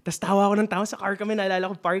 Tapos tawa ako ng tawa sa car kami.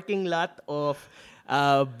 Naalala ko, parking lot of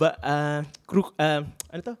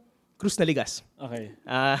Cruz Naligas. Okay.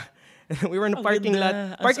 We were in the Ang parking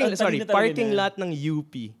ganda. lot. Parking Talino talaga parking na. lot ng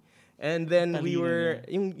UP. And then we Talino were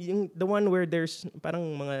yung the one where there's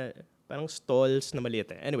parang stalls na maliit.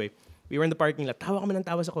 Anyway, we were in the parking lot. Tawa kami ng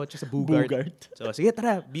tawa sa kotse sa Bugart. So sige,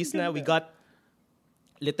 tara, bis na. We got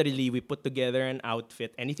literally we put together an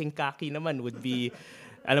outfit. Anything khaki naman would be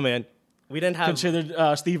alam mo yun. We didn't have Considered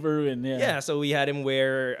Steve Irwin. Yeah, so we had him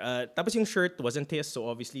wear tapos yung shirt wasn't his, so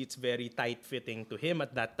obviously it's very tight-fitting to him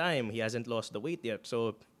at that time. He hasn't lost the weight yet.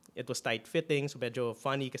 So it was tight-fitting, so medyo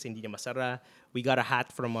funny kasi hindi niya masara. We got a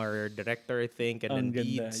hat from our director, I think, and Ang then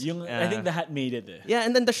ganda. beads. I think the hat made it. Yeah,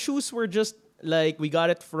 and then the shoes were just like, we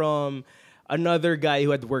got it from another guy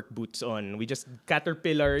who had work boots on. We just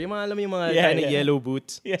Caterpillar, yung mga, alam mo yung mga Yeah, kind of yeah. yellow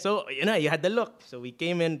boots. Yeah. So, you had the look. So we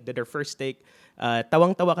came in, did our first take.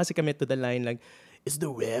 Tawang-tawa kasi kami to the line like, "It's the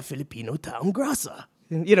rare Filipino taong grasa."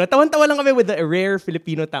 Tawan-tawa lang kami with the rare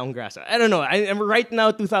Filipino taong grasa. I don't know. I'm right now,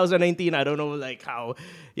 2019, I don't know like how,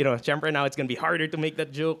 syempre now it's gonna be harder to make that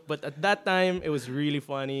joke. But at that time, it was really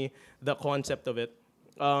funny, the concept of it.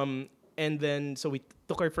 And then, so we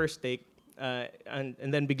took our first take. And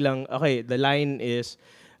then biglang, okay, the line is,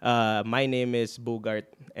 my name is Bogart,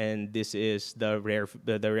 and this is the rare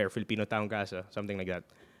Filipino taong grasa, something like that.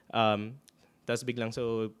 Tapos biglang,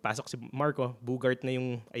 so pasok si Marco, Bogart na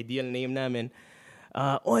yung ideal name namin.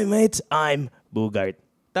 Oy mates, I'm Bogart.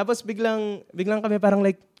 Tapos biglang kami parang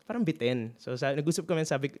bitin. So nag-usap kami,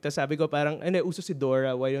 sabi ko parang, uso si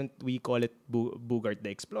Dora, why don't we call it Bogart the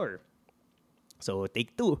Explorer? So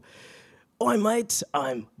take 2. Oy mates,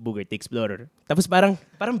 I'm Bogart the Explorer. Tapos parang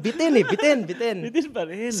bitin. Bitin pa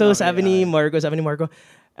rin. So sabi ni Marco,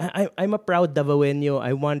 I'm a proud Davaoenyo.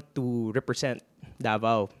 I want to represent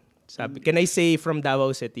Davao. Sabi, can I say from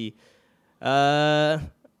Davao City? I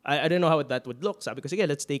don't know how that would look. Sabi ko, sige,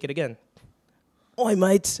 let's take it again. Oy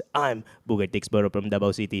mates, I'm Bogart the Explorer from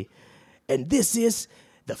Davao City. And this is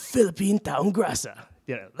the Philippine taong grasa.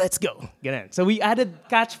 Let's go. Ganun. So we added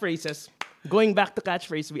catchphrases. Going back to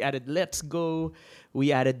catchphrase, we added let's go.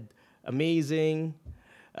 We added amazing.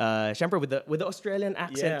 Syempre with the Australian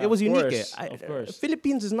accent, it was unique. Of course.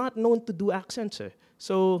 Philippines is not known to do accents.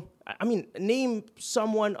 So, I mean, name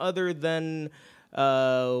someone other than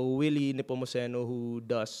Willie Nepomuceno who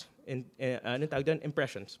does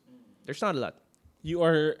impressions. There's not a lot. You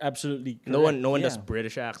are absolutely correct. No one does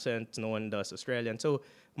British accents. No one does Australian. So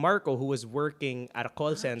Marco, who was working at a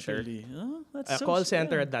call center,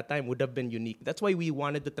 center at that time would have been unique. That's why we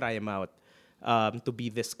wanted to try him out to be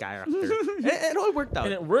this character. and it all worked out.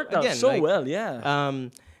 And it worked out so well, yeah.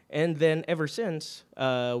 And then ever since,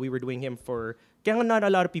 we were doing him for... Kaya not a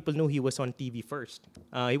lot of people knew he was on TV first.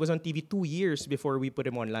 He was on TV 2 years before we put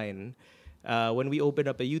him online. When we opened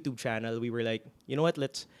up a YouTube channel, we were like, you know what,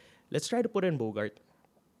 let's try to put in Bogart.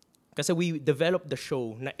 Kasi we developed the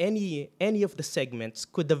show na any of the segments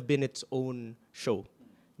could have been its own show.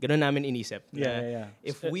 Ganon namin inisip.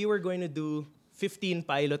 If we were going to do 15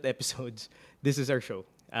 pilot episodes, this is our show.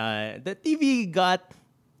 The TV got,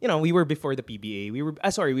 we were before the PBA.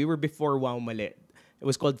 We were before Wow Mali. It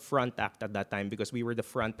was called Front Act at that time because we were the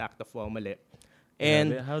front act of Wow Mali.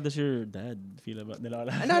 And how does your dad feel about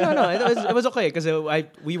Nilola? No. It was okay because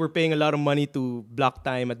we were paying a lot of money to block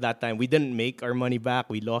time at that time. We didn't make our money back.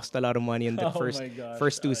 We lost a lot of money in the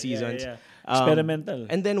first 2 seasons. Experimental.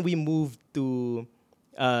 And then we moved to...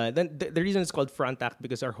 then the reason it's called Front Act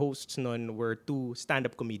because our hosts noon were 2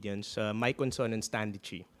 stand-up comedians, Mike Onson and Stanley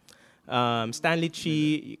Chi. Stanley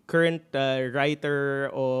Chi, current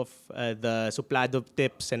writer of the Suplado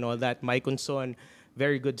tips and all that. Mike Onson,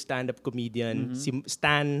 very good stand-up comedian.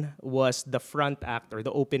 Stan was the front act or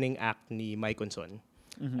the opening act ni Mike Onson.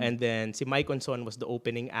 And then si Mike Onson was the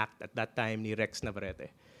opening act at that time ni Rex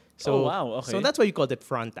Navarrete. So, okay. So that's why you called it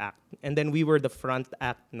front act. And then we were the front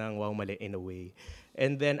act ng Wow Mali in a way.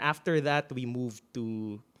 And then after that, we moved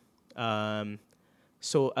to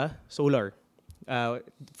Solar.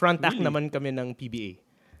 Front act naman kami ng PBA.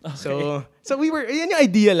 Okay. So we were, yun yung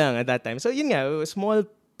idea lang at that time. So yun nga, a small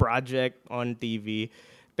project on TV.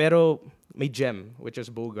 Pero may gem, which was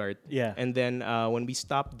Bogart. Yeah. And then when we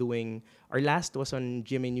stopped doing, our last was on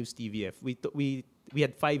GMA News TVF. We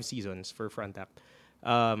had 5 seasons for Front Act.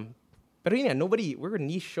 Pero yun nga, we're a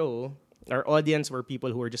niche show. Our audience were people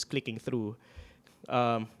who were just clicking through.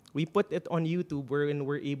 We put it on YouTube wherein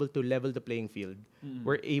we're able to level the playing field.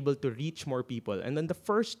 We're able to reach more people. And then the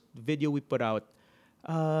first video we put out,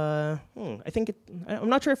 I think I'm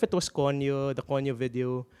not sure if it was the Konyo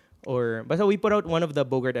video, but we put out one of the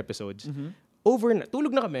Bogart episodes.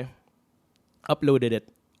 Tulog na kami. Uploaded it.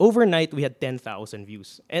 Overnight, we had 10,000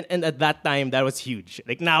 views. And at that time, that was huge.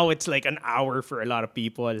 Like now, it's like an hour for a lot of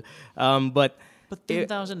people. But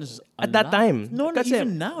 10,000 is at that time. No, not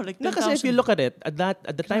even now. Like 10,000. Kasi if you look at it, at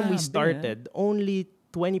the time we started, only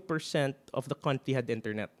 20% of the country had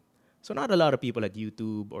internet. So not a lot of people had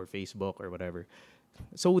YouTube or Facebook or whatever.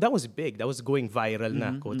 So that was big. That was going viral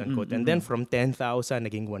na, quote unquote. And then from 10,000,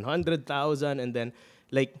 naging 100,000.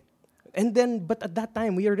 But at that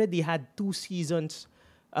time, we already had 2 seasons,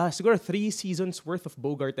 siguro 3 seasons worth of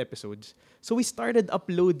Bogart episodes. So we started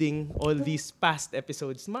uploading all these past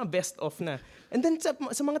episodes, mga best of na. And then sa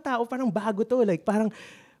mga tao, parang bago to. Like parang,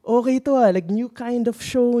 okay to like new kind of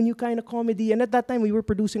show, new kind of comedy. And at that time, we were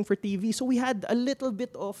producing for TV. So we had a little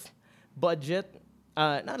bit of budget.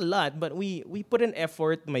 Not a lot, but we put in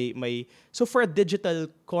effort. So for digital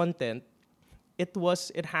content, it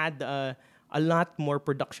had a lot more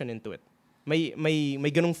production into it. May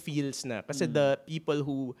ganung feels na. Kasi the people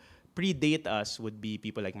who predate us would be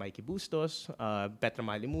people like Mikey Bustos, Petra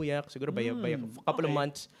Malimuyak, siguro by a couple of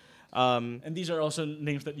months. And these are also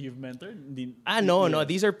names that you've mentored? No.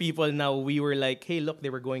 These are people now we were like, hey, look, they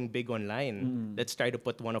were going big online. Let's try to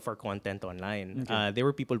put one of our content online. Okay. They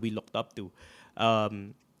were people we looked up to.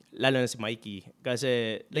 Lalo na si Mikey.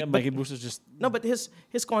 Kasi, like, Mikey Bustos just... No, but his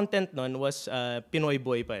content nun was Pinoy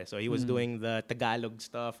boy pa. So he was doing the Tagalog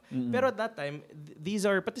stuff. Pero at that time, these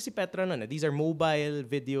are, pati si Petra nun, these are mobile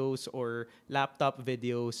videos or laptop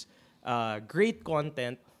videos. Great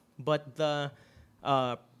content, but the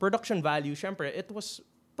production value, syempre, it was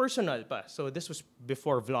personal pa. So this was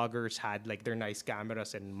before vloggers had like their nice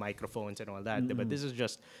cameras and microphones and all that. But this is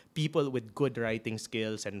just people with good writing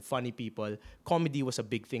skills and funny people. Comedy was a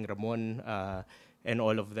big thing. Ramon and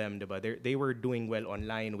all of them, diba? They were doing well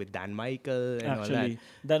online with Dan Michael and all that.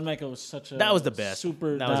 Dan Michael was such a... That was the best.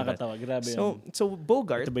 Super nakakatawa. Grabe yan. So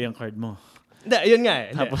Bogart... Ito ba yung card mo? Yun nga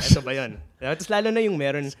eh. Ito ba yun? Tapos lalo na yung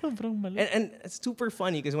meron... Sobrang mali. And it's super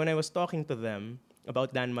funny because when I was talking to them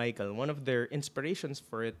about Dan Michael, one of their inspirations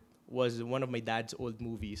for it was one of my dad's old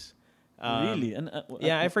movies. Really? And,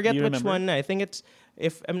 I forget which remember? one. I think it's,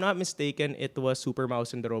 if I'm not mistaken, it was Super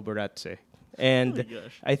Mouse and the Roborats. And Oh my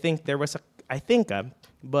gosh. I think there was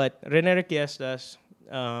but Rene Requiestas,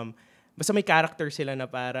 basta may character sila na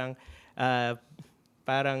parang,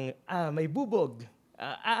 may bubog.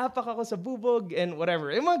 Aapak ako sa bubog and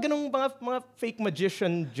whatever. Yung mga ganung mga fake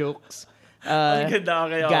magician jokes. Ang ganda,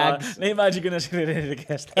 okay. Gags. Na-imagine ko na si Rene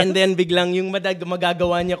Requesta. And then biglang yung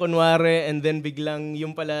magagawa niya kunwari and then biglang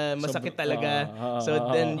yung pala masakit talaga.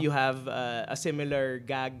 So then you have a similar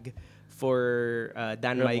gag for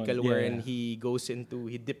Dan Ramon, Michael yeah. wherein he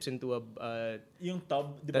dips into Yung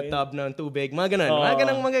tub, di ba? the tub ng tubig. Mga ganun. Mga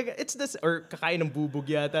ganun, it's this, or kakain ng bubog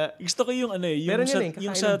yata. Gusto ko yung ano yung Meron sa, yun eh,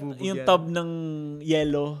 yung kakain sa ng bubog yung yan. tub ng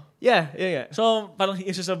yellow. Yeah. So parang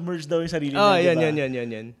isa-submerge daw yung sarili Oh, niya, yan, diba?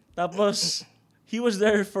 yan. Tapos he was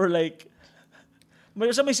there for like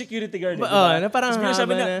may security guard. Na parang Tapos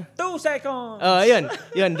sabi haba niya, na. 2 seconds!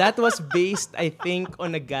 Yun. That was based, I think,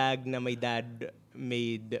 on a gag na my dad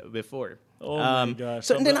made before. Oh my gosh.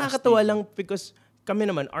 So, hindi Sobrang nakakatawa astig. lang because kami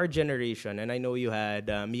naman, our generation, and I know you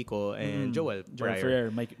had Miko and Joel Joel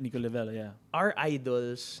prior. Ferrer, Nico Lavella, yeah. Our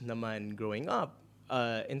idols naman growing up,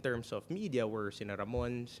 in terms of media, were sina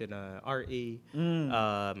Ramon, sina R.A.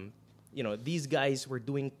 These guys were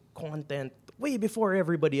doing content way before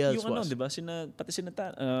everybody else Yung was. di ba? Pati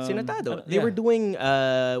sinata. Sinatado. They were doing,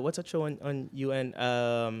 what's that show on UN?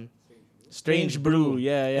 Strange Brew.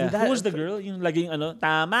 Yeah. And that- Who was the girl? Yung laging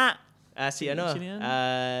tama! Sino yan?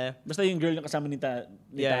 Basta yung girl na kasama ni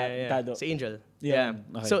Tado. Si Angel. Yeah.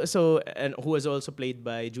 Yeah. Okay. So and who was also played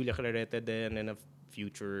by Julia Clarete then in a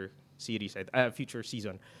future series, future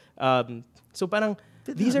season. So parang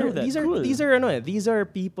these are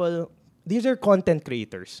people, these are content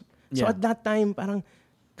creators. So Yeah. at that time parang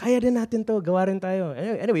kaya din natin to, gawa rin tayo.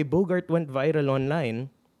 Anyway, Bogart went viral online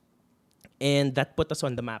and that put us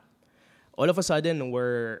on the map. All of a sudden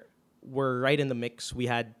we're right in the mix. We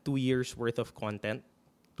had 2 years worth of content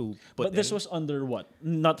to put But this in. was under what?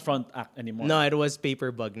 Not front act anymore. No, it was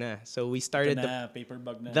Paperbug na. So we started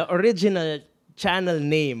Paperbug na. the original channel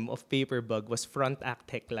name of Paperbug was Front Act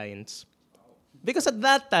Hecklines. Because at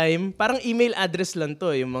that time, parang email address lang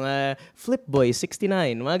to, yung mga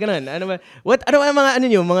Flipboy69, mga ganun. Ano ba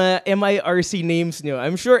yung mga MIRC names nyo?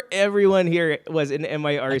 I'm sure everyone here was in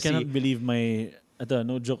MIRC. I cannot believe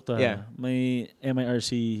no joke to Yeah. my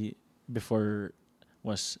MIRC before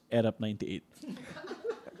was ERAP 98.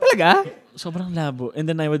 Talaga? Sobrang labo. And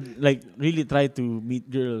then I would like really try to meet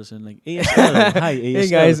girls and like, ASL. Hi, ASL. Hey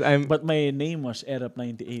guys, But my name was ERAP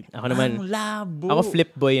 98. Ako naman. Ang labo. Ako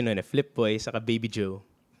Flipboy Flipboy, saka Baby Joe.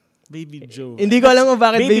 Baby Joe. Hindi ko alam kung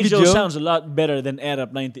bakit Baby Baby Joe Joe. sounds a lot better than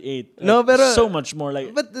ERAP 98. No, pero so much more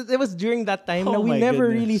like. But it was during that time Oh na we my never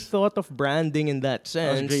goodness. really thought of branding in that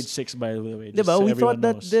I was sense. grade 6 by the way. Diba? just so We everyone thought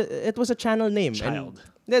that knows. it was a channel name. Child.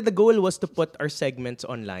 And the goal was to put our segments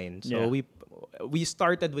online. So Yeah. we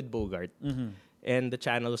started with Bogart. Mhm. And the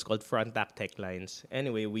channel was called Front Act Hecklines.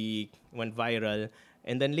 Anyway, we went viral.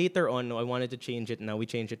 And then later on, I wanted to change it. Now we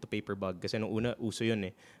changed it to Paperbug. Kasi nung una, uso yun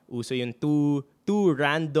eh. Uso yun, two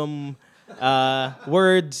random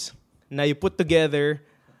words na you put together.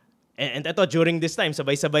 And ito, during this time,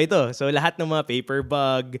 sabay-sabay to. So lahat ng mga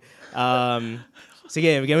Paperbug, sige,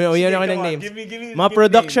 bigyan mo ako ng names. Mga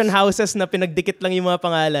production houses na pinagdikit lang yung mga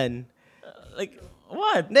pangalan. Like,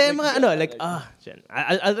 what? Hindi, mga like,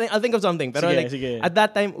 I'll think of something. Pero Sige. at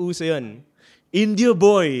that time, uso yun. Indio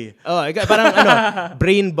Boy. Oh, parang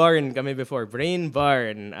Brain Barn kami before. Brain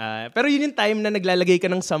Barn. Pero yun yung time na naglalagay ka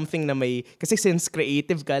ng something na may, kasi since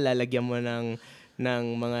creative ka, lalagyan mo ng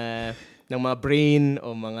mga ng mga brain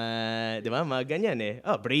o mga, di ba, mga ganyan eh.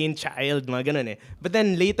 Oh, brain, child, mga ganun eh. But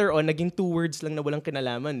then later on, naging 2 words lang na walang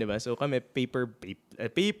kinalaman, di ba? So kami, paper,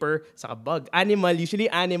 saka bug. Animal, usually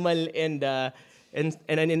animal and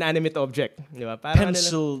an inanimate object, di ba? Parang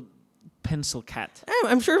Pencil cat.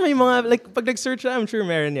 I'm sure may mga, like, pag nag-search na, I'm sure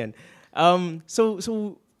meron yan. So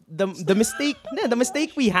the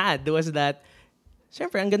mistake we had was that,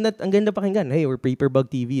 syempre, ang ganda pakinggan. Hey, we're Paper Bug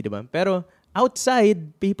TV, di ba? Pero,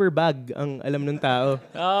 outside, paper bag ang alam ng tao.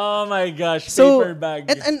 Oh my gosh, So, paper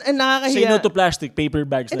bag. And nakakahiya. Say no to plastic, paper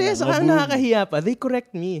bags And na lang. saka ang nakakahiya pa, they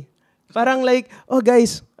correct me. Parang like, oh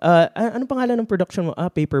guys, ano pangalan ng production mo?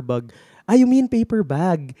 Paper bug. You mean paper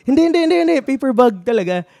bag? Hindi. Paper bug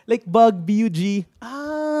talaga. Like bug, B-U-G.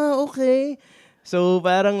 Okay. So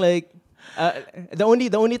parang like, the only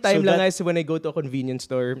time So lang is when I go to a convenience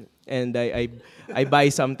store and I buy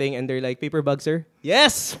something and they're like, paper bug, sir?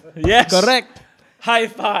 Yes! Yes! Correct! High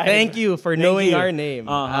five! Thank you for knowing you. our name.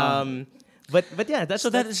 But yeah, that's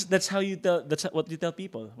what you tell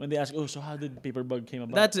people when they ask, oh, so how did paper bug came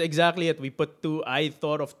about? That's exactly it. I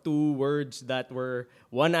thought of 2 words that were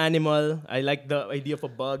one animal. I like the idea of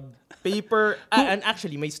a bug. Paper, and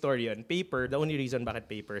actually my story on paper, the only reason bakit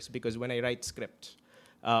paper is because when I write scripts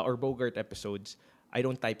or Bogart episodes, I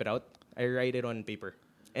don't type it out. I write it on paper.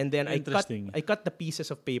 And then I cut the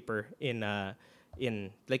pieces of paper in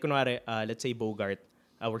like kunwari, let's say Bogart.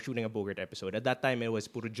 We're shooting a Bogart episode. At that time, it was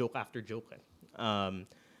puro joke after joke.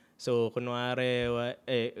 So, kunwari,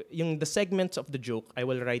 the segments of the joke, I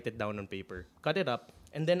will write it down on paper, cut it up,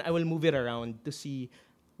 and then I will move it around to see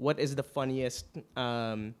what is the funniest.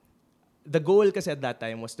 The goal kasi at that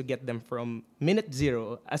time was to get them from minute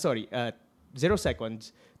 0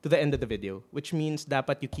 seconds to the end of the video, which means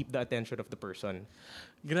dapat you keep the attention of the person.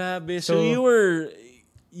 Grabe. So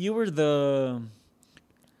you were the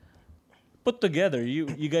put together. You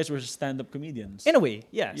guys were stand-up comedians. In a way,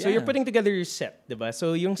 yeah. So you're putting together your set, diba?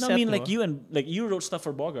 So yung set I mean, mo, like you wrote stuff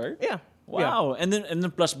for Bogart. Yeah. Wow. Yeah. And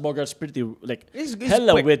then plus Bogart's pretty It's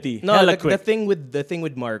hella quick. witty. No, hella like quick. the thing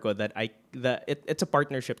with Marco that it's a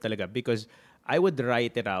partnership talaga because I would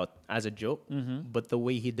write it out as a joke, but the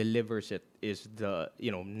way he delivers it is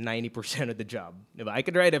 90% of the job. Diba? I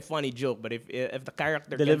could write a funny joke, but if the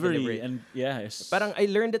character delivery can't deliver it, parang I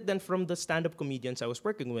learned it then from the stand-up comedians I was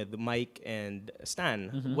working with, Mike and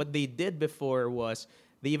Stan. What they did before was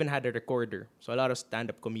they even had a recorder. So a lot of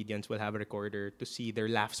stand-up comedians will have a recorder to see their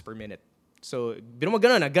laughs per minute. So, bino mo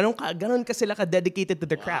ganon ka sila ka-dedicated to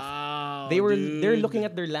their craft. Wow, They're looking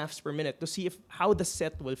at their laughs per minute to see how the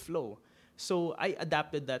set will flow. So, I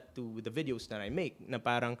adapted that to the videos that I make. Na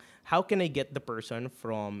parang, how can I get the person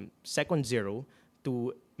from second 0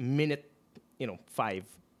 to minute, 5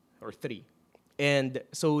 or 3? And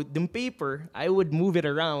so, the paper, I would move it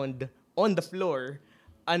around on the floor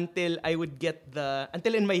until I would get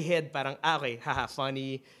until in my head, parang, okay, haha,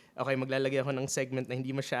 funny. Okay, maglalagay ako ng segment na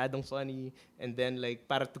hindi masyadong funny. And then, like,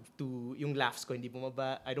 para to yung laughs ko hindi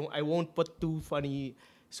bumaba. I won't put 2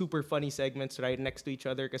 super funny segments right next to each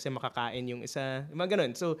other kasi makakain yung isa. Mga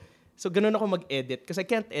ganun. So ganun ako mag-edit kasi I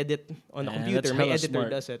can't edit on the computer. My editor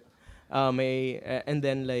smart. does it. And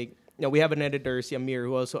then like, we have an editor, si Amir,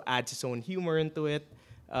 who also adds his own humor into it.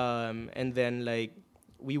 And then like,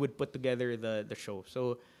 we would put together the show.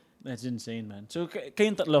 So that's insane, man. So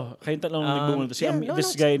kayong tatlo nagbumulto.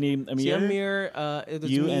 This guy named Amir. Si Amir, it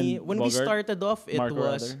was you me. and When Bogart, we started off, it Marco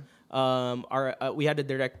was we had a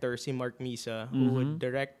director, si Mark Misa, who would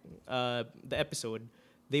direct the episode.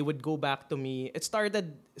 They would go back to me. It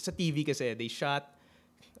started sa TV kasi. They shot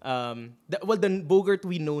the Bogart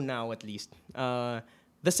we know now at least.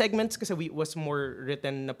 The segments kasi was more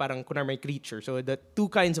written na parang kunwari may creature. So the 2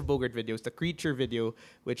 kinds of Bogart videos. The creature video,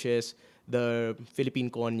 which is the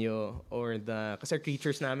Philippine Konyo, or kasi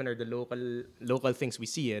creatures namin are the local things we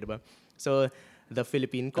see, diba? So the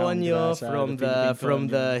Philippine Konyo from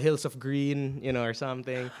the Hills of Green, or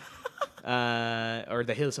something. Or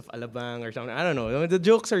the Hills of Alabang or something. I don't know. The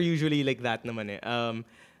jokes are usually like that naman eh.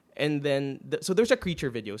 And then, so there's a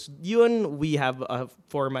creature videos. Yun, we have a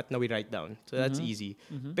format na we write down. So that's easy.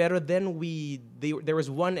 Pero then there was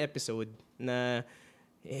one episode na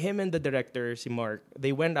him and the director, si Mark,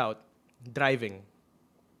 they went out driving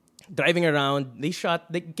around.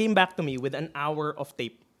 They came back to me with an hour of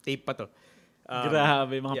tape. Tape pa to.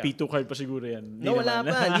 Grabe, mga P2 card pa siguro yan. No, wala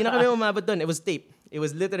pa. Hindi na kami umabot doon. It was tape. It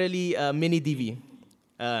was literally mini DV.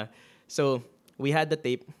 So, we had the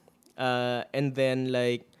tape. And then,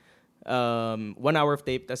 like, 1 hour of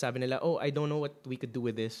tape. Tapos sabi nila, I don't know what we could do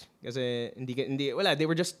with this. Kasi wala. They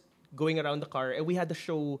were just going around the car. And we had the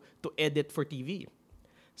show to edit for TV.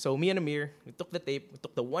 So, me and Amir, we took the tape. We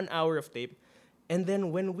took the 1 hour of tape. And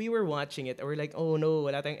then when we were watching it, we're like, oh no,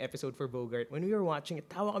 wala tayong episode for Bogart. When we were watching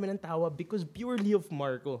it, tawa kami ng tawa because purely of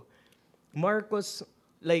Marco. Marcos,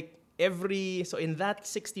 like, so in that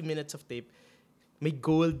 60 minutes of tape, may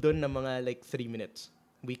gold dun na mga like 3 minutes.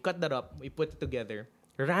 We cut that up, we put it together.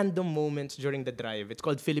 Random moments during the drive. It's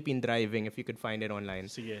called Philippine Driving, if you could find it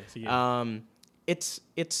online. Sige. It's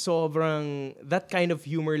sobrang, that kind of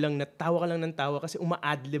humor lang, na tawa ka lang ng tawa kasi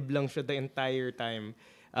uma-adlib lang siya the entire time.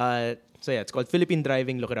 So yeah, it's called Philippine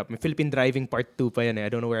Driving. Look it up. May Philippine Driving Part 2 pa yan eh. I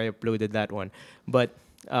don't know where I uploaded that one. But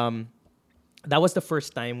that was the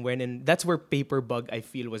first time that's where Paperbug, I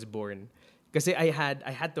feel, was born. Kasi I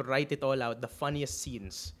had to write it all out, the funniest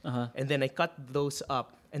scenes. And then I cut those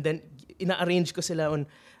up. And then ina-arrange ko sila on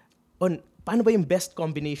paano ba yung best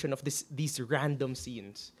combination of these random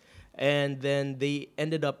scenes. And then they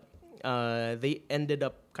ended up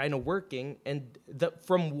kind of working, and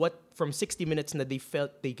from 60 minutes na they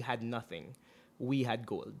felt they had nothing, we had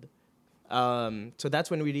gold. So that's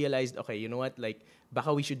when we realized, okay, you know what, like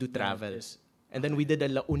baka we should do travels. And then we did a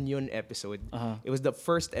La Union episode. It was the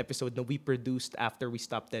first episode that we produced after we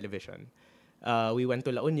stopped television. We went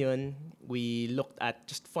to La Union, we looked at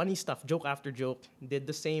just funny stuff, joke after joke, did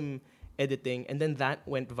the same editing, and then that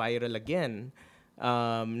went viral again.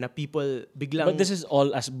 Na people biglang... But this is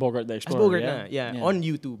all as Bogart the Explorer, as Bogart yeah, on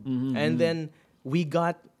YouTube. And then we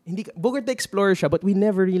got... Bogart the Explorer siya, but we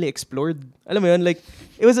never really explored. Alam mo yun, like,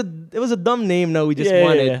 it was a dumb name na we just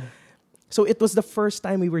wanted. Yeah. So it was the first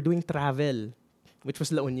time we were doing travel, which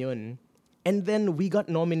was La Union. And then we got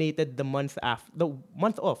nominated the month off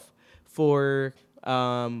for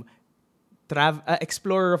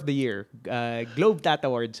Explorer of the Year, Globe Tat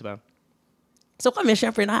Awards ba. So kami,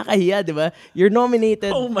 syempre, nakakahiya, di ba? You're nominated...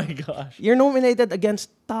 Oh my gosh. You're nominated against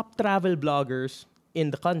top travel bloggers in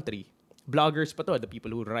the country. Bloggers pa to, the people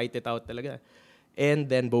who write it out talaga. And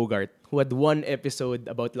then Bogart, who had one episode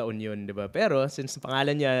about La Union, di ba? Pero since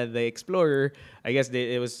pangalan niya, The Explorer, I guess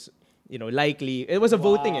it was, likely... It was a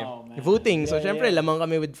voting man. Voting. So Yeah, syempre, yeah. lamang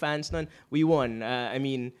kami with fans nun. We won. I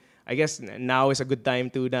mean, I guess now is a good time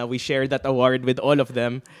to we share that award with all of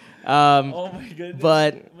them. Oh my goodness.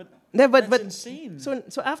 But that's insane.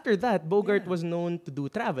 So after that, Bogart was known to do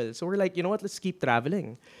travel. So we're like, you know what? Let's keep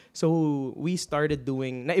traveling. So we started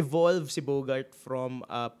na-evolve si Bogart from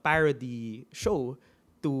a parody show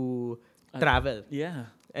to travel. Yeah.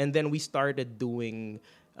 And then we started doing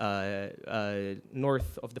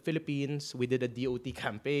north of the Philippines. We did a DOT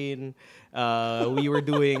campaign. We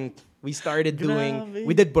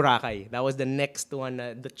did Boracay. That was the next one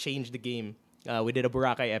that changed the game. We did a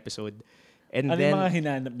Boracay episode. And Ano then, yung mga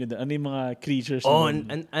hinanap nyo doon? Ano yung mga creatures?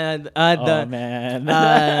 man.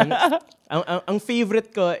 Ang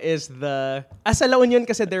favorite ko is sa La Union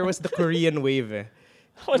kasi there was the Korean wave.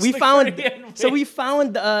 What's we the found Korean wave? So we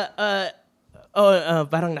found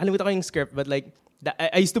parang nakalimutan ko yung script, but like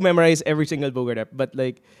I used to memorize every single Bogart rap, but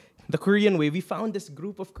like the Korean wave, we found this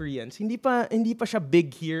group of Koreans. Hindi pa siya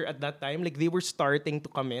big here at that time. Like they were starting to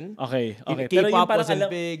come in. Okay. K-pop Pero yung parang wasn't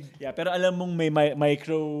big. Yeah, pero alam mong may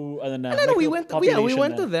micro, we went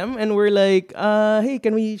to them and we're like, hey,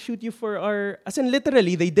 can we shoot you for as in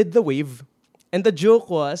literally, they did the wave. And the joke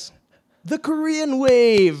was, the Korean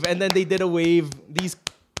wave. And then they did a wave. These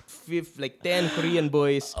 10 Korean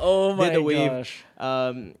boys Oh my did a wave. gosh.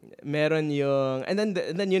 Meron yung... And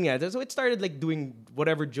then yun nga. So it started like doing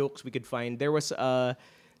whatever jokes we could find. There was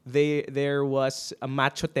there was a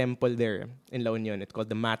macho temple there in La Union. It's called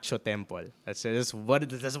the Macho Temple. That's what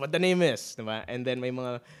the name is. Diba? And then may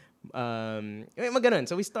mga ganun.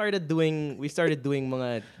 So we started doing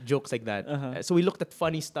mga jokes like that. So we looked at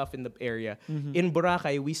funny stuff in the area. In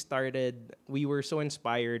Boracay, we were so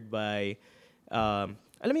inspired by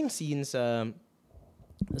alam mo yung scenes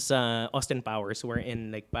sa Austin Powers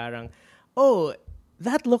wherein like parang, oh,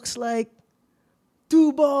 that looks like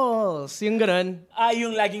 2 balls. Yung ganun.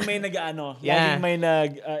 Yung laging may nag-ano. Yeah. Laging may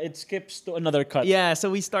it skips to another cut. Yeah,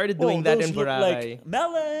 so we started doing that those in look Boracay. like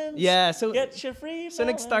melons. Yeah, so Get your free So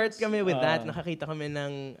melons. nag-start kami with that. Nakakita kami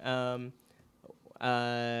ng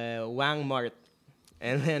Wang Mart.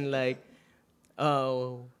 And then like,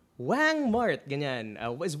 Wang Mart, ganyan,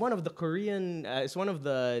 is one of the Korean, is one of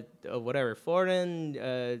the foreign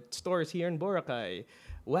stores here in Boracay.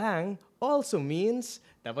 Wang also means,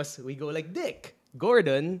 tapos we go like Dick.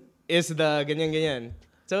 Gordon is the ganyan.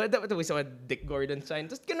 So we saw a Dick Gordon sign.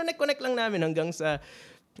 Just connect lang namin hanggang sa,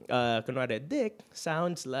 kunwari, Dick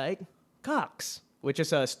sounds like Cox, which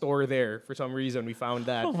is a store there. For some reason, we found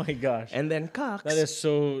that. Oh my gosh. And then Cox That is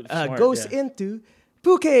so smart. goes yeah. into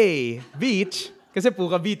Phuket Beach. Kasi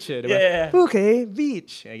Phuket Beach diba? Yeah. Phuket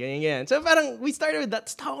Beach. Ganyan. So parang we started with that.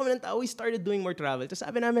 Tawa kami ng tao. We started doing more travel. Tapos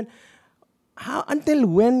sabi namin, until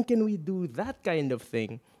when can we do that kind of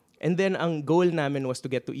thing? And then ang goal namin was to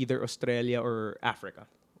get to either Australia or Africa.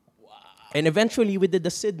 Wow. And eventually we did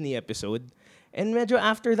the Sydney episode. And medyo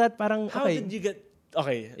after that, parang, How okay. did you get...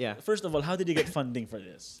 Okay, Yeah. First of all, how did you get funding for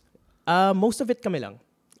this? Most of it kami lang.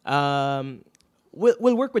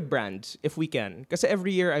 We'll work with brands if we can. Kasi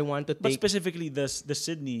every year I want to But take... specifically the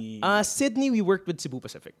Sydney... Sydney, we worked with Cebu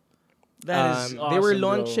Pacific. that is awesome, they were bro.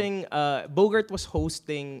 launching... Bogart was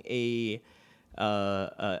hosting a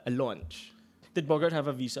launch. Did Bogart have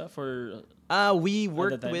a visa for... We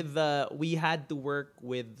worked time? with... we had to work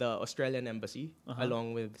with the Australian Embassy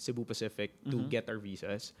along with Cebu Pacific to get our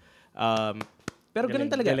visas. Pero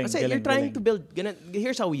ganun talaga. Kasi you're trying to build...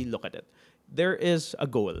 Here's how we look at it. There is a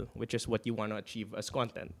goal, which is what you want to achieve as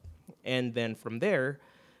content. And then from there,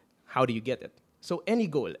 how do you get it? So any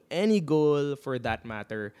goal for that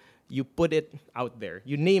matter, you put it out there.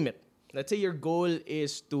 You name it. Let's say your goal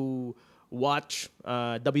is to watch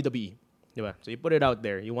WWE. Diba? So you put it out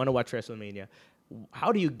there. You want to watch WrestleMania.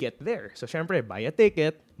 How do you get there? So syempre, buy a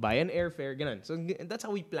ticket, buy an airfare, ganun. So that's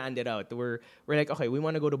how we planned it out. We're like, okay, we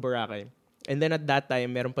want to go to Boracay. And then at that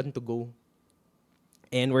time, meron pa to go.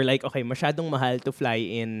 And we're like, okay, masyadong mahal to fly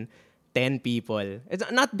in 10 people. It's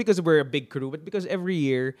not because we're a big crew, but because every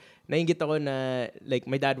year, nainggit ako na, like,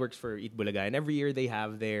 my dad works for Eat Bulaga, and every year they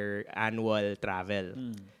have their annual travel.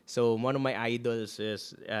 So one of my idols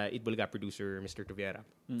is Eat Bulaga producer, Mr. Tuviera.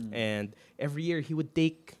 And every year, he would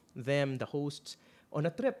take them, the hosts, on a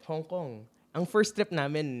trip, Hong Kong. Ang first trip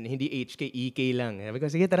namin, hindi HK, EK lang. Sabi ko,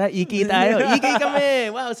 sige, tara, EK tayo. EK kami!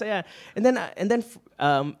 Wow, saya. And then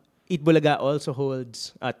Eat Bulaga also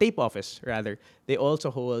holds, Tape Office, rather. They also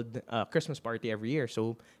hold Christmas party every year.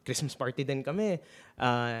 So, Christmas party din kami.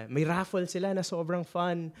 May raffle sila na sobrang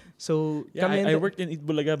fun. So, Yeah, kami... I worked in Eat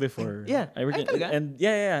Bulaga before. Yeah. I worked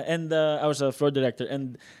Ay, and I was a floor director.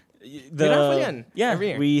 And May raffle yan, Yeah, every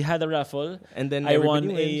year. we had a raffle. And then I everybody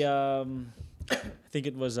won wins. I think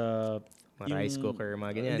it was Mga rice cooker,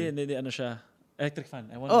 mga ganyan. Hindi, ano siya. Electric fan.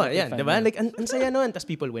 I won Oh, electric yeah, fan, diba? yeah. Like, ang saya nun. Tapos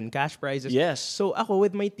people win cash prizes. Yes. So, ako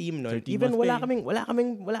with my team nun, 13 even month wala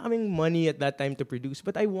kaming money at that time to produce,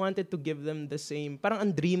 but I wanted to give them the same. Parang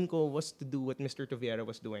ang dream ko was to do what Mr. Tuviera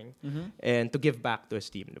was doing and to give back to his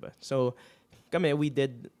team, diba? So, kami, we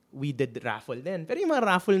did raffle din. Pero yung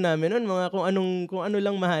mga raffle namin nun, mga kung ano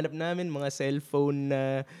lang mahanap namin, mga cellphone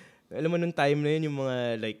na, alam mo nung time na yun, yung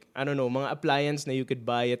mga, like, I don't know, mga appliance na you could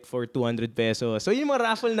buy it for 200 pesos. So, yung mga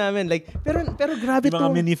raffle namin, like, pero grabe Yung to.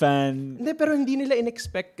 mga mini-fan. Hindi, pero hindi nila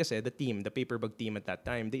in-expect kasi, the Paperbag team at that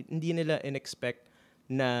time, hindi nila in-expect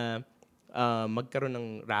na magkaroon ng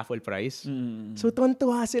raffle prize. So,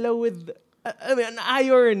 tuwan-tuwa sila with, an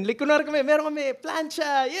iron. Like, kunwari meron kami,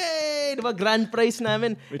 plancha, yay! Diba, grand prize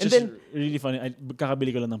namin. Which And is then, really funny. Kakabili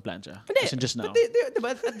ko lang ng plancha. Kasi just now. but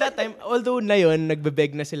diba, at that time, although na yun,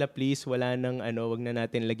 nagbebeg na sila, please, wala nang wag na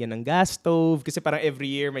natin lagyan ng gas stove. Kasi parang every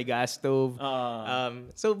year may gas stove.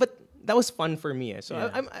 But that was fun for me. So,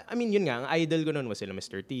 Yeah. I mean, yun nga, ang idol ko noon was sila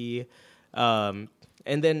Mr. T.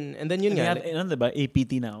 And then yun nga. Ano diba?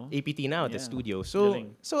 APT now. APT now at the Yeah. studio. So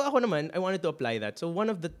Galing. ako naman, I wanted to apply that. So one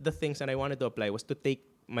of the things that I wanted to apply was to take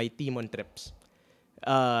my team on trips.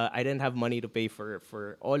 I didn't have money to pay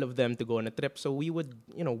for all of them to go on a trip. So we would,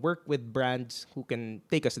 work with brands who can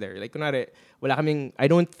take us there. Like, kunwari, I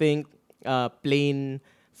don't think plane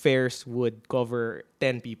fares would cover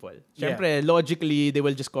 10 people. Siyempre, logically, they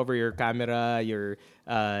will just cover your camera, your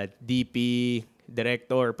DP,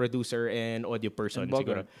 director, producer, and audio person. And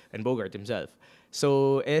Bogart. Siguro. And Bogart himself.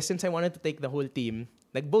 So, since I wanted to take the whole team,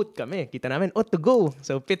 nag-vote kami. Kita namin, to go.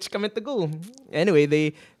 So, pitch kami to go. Anyway,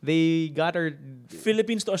 they got our...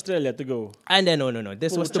 Philippines to Australia to go. And then, no.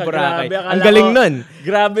 This was to Pucha, Boracay. grabe, akala Ang galing ko- nun.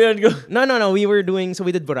 Grabe yun. Go. No.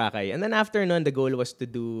 We did Boracay. And then after nun, the goal was to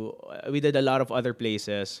do... we did a lot of other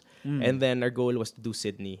places. And then our goal was to do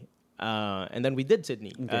Sydney. And then we did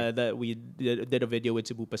Sydney. Okay. We did a video with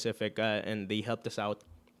Cebu Pacific and they helped us out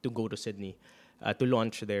to go to Sydney to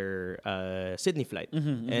launch their Sydney flight.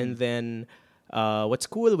 And then what's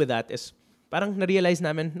cool with that is parang na-realize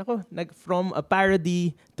namin, from a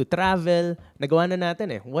parody to travel, nagawa na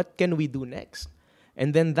natin eh. What can we do next?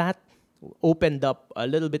 And then that opened up a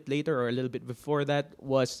little bit later or a little bit before that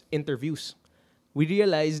was interviews. We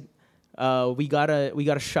realized we got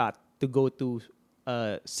a shot to go to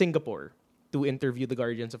Singapore to interview the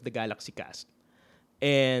Guardians of the Galaxy cast.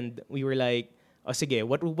 And we were like, sige,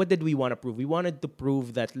 what did we want to prove? We wanted to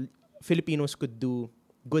prove that Filipinos could do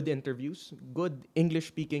good interviews, good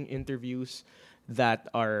English-speaking interviews that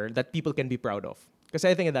people can be proud of. Because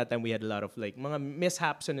I think at that time we had a lot of like mga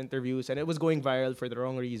mishaps in interviews and it was going viral for the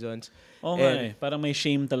wrong reasons. Oh my, parang may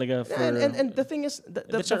shame talaga for... And the thing is, the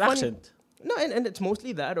it's an funny, accent. No, and it's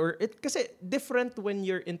mostly that, or it kasi different when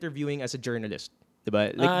you're interviewing as a journalist.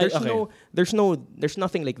 Diba? Like there's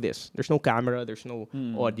nothing like this. There's no camera, there's no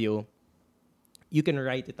audio. You can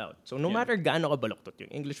write it out. So no matter gaano ka baluktot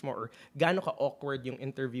yung English mo or gaano ka awkward yung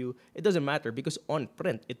interview, it doesn't matter because on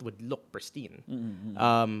print it would look pristine.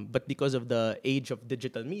 But because of the age of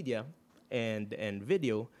digital media and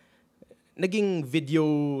video, naging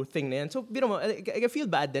video thing na yan. So you know, I feel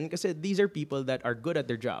bad then kasi these are people that are good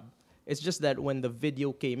at their job. It's just that when the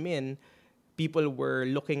video came in, people were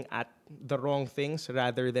looking at the wrong things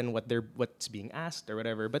rather than what's being asked or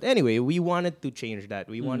whatever. But anyway, we wanted to change that.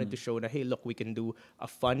 We wanted to show that, hey, look, we can do a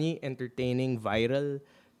funny, entertaining, viral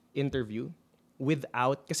interview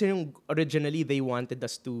without... Kasi yung originally, they wanted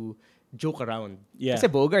us to joke around. Yeah. Kasi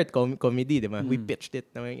Bogart, comedy, diba? We pitched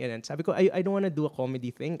it. And sabi ko, I don't want to do a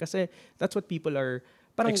comedy thing kasi that's what people are...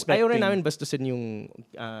 Parang ayaw rin namin bastusin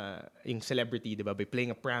yung celebrity, diba? By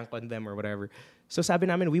playing a prank on them or whatever. So sabi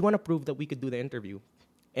namin, we want to prove that we could do the interview.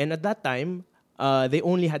 And at that time, they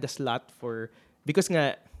only had a slot for... Because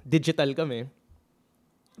nga, digital kami,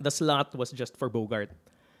 the slot was just for Bogart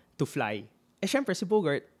to fly. Eh, syempre, si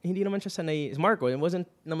Bogart, hindi naman siya sanay... Marco, it wasn't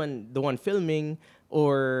naman the one filming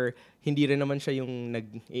or hindi rin naman siya yung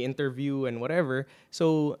nag-interview and whatever.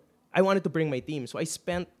 So, I wanted to bring my team. So, I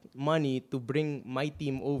spent money to bring my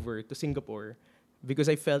team over to Singapore because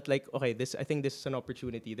I felt like, okay, I think this is an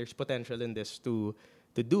opportunity. There's potential in this to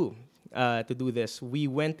do this. We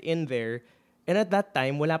went in there, and at that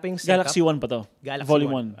time, wala pa yung setup. Galaxy 1 pa to? Galaxy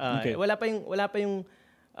Volume 1. 1. Okay. Wala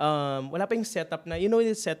pa yung setup na, you know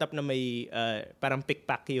yung setup na may parang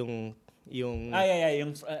pick-pack yung Yung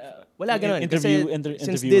wala ganun. Interview, kasi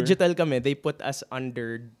since digital kami, they put us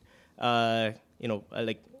under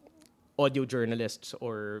like audio journalists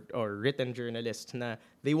or written journalists na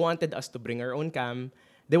they wanted us to bring our own cam.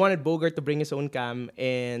 They wanted Bogart to bring his own cam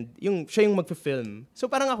and siya yung magfi-film. So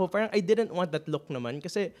parang I didn't want that look naman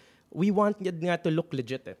kasi we wanted nga to look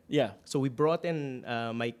legit. Eh. Yeah. So we brought in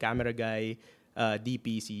my camera guy,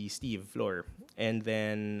 DP, si Steve Flor, and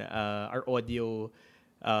then our audio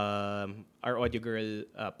girl,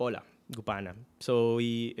 Paula Gupana. So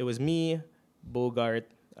it was me, Bogart,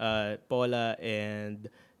 Paula, and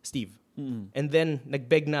Steve. Mm-hmm. And then,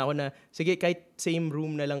 nagbeg na ako na, sige, kahit same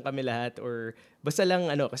room na lang kami lahat or basta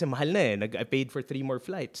lang, kasi mahal na eh. I paid for 3 more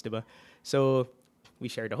flights, diba? So,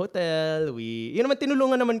 we shared a hotel. Yun naman,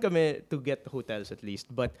 tinulungan naman kami to get hotels at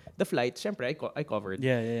least. But the flights, syempre, I covered.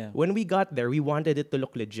 Yeah. When we got there, we wanted it to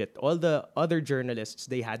look legit. All the other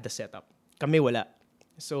journalists, they had the setup. Kami wala.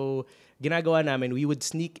 So, ginagawa namin, we would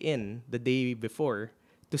sneak in the day before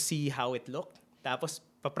to see how it looked. Tapos,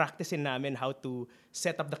 papracticein namin how to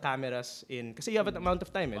set up the cameras kasi you have an amount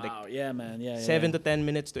of time. Wow, like, yeah, man. Yeah, 7 to 10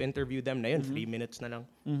 minutes to interview them. Na yun, 3 minutes na lang.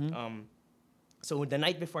 Mm-hmm. So, the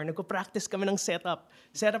night before, nagko-practice kami ng setup.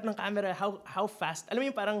 Setup ng camera, how fast. Alam mo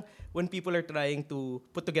yung parang when people are trying to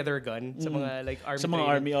put together a gun sa mga like army. Sa mga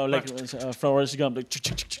army, like Forrest Gump. Like,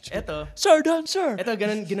 eto. Sir, done, sir. Ito,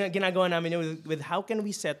 ganun ginagawa namin yun with how can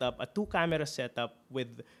we set up a 2-camera setup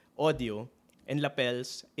with audio and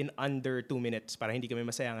lapels in under 2 minutes para hindi kami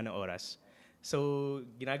masayangan ng oras. So,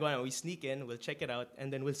 ginagawa na, we sneak in, we'll check it out,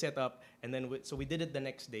 and then we'll set up, and then so we did it the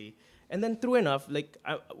next day. And then true enough, like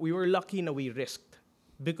we were lucky na we risked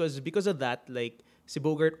because of that, like si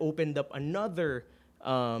Bogart opened up another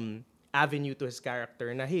avenue to his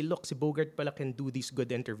character na, hey, look, si Bogart pala can do these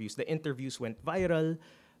good interviews. The interviews went viral.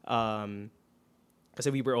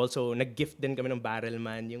 Kasi we were also, nag-gift din kami ng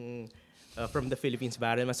Barrelman, yung from the Philippines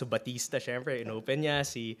Barrelman. So Batista, syempre, in-open niya.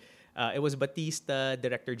 It was Batista,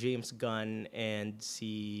 director James Gunn, and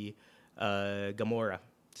si Gamora.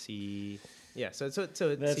 So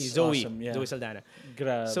si Zoe, awesome, yeah. Zoe Saldana.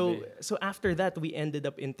 Grabe. So after that, we ended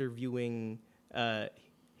up interviewing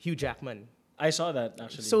Hugh Jackman. I saw that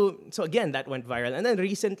actually. So again, that went viral. And then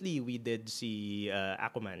recently, we did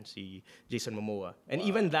Aquaman, si Jason Momoa. And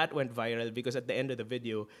even that went viral because at the end of the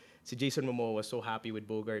video, si Jason Momoa was so happy with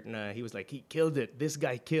Bogart na he was like, he killed it. This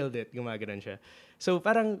guy killed it. Gumaganon siya. So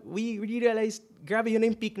parang we realized, grabe yun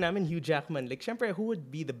yung peak namin, Hugh Jackman. Like, syempre, who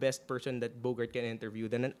would be the best person that Bogart can interview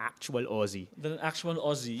than an actual Aussie?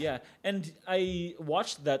 Yeah. And I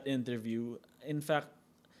watched that interview. In fact,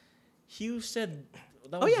 Hugh said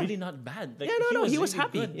that was really not bad. Like, he was really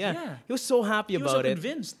happy. Good. Yeah. He was so happy about it. He was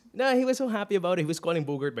so convinced. No, he was so happy about it. He was calling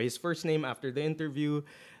Bogart by his first name after the interview.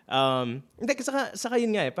 Hindi, saka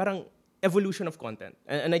yun nga eh, parang evolution of content.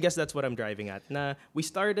 And I guess that's what I'm driving at. Na we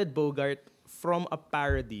started Bogart from a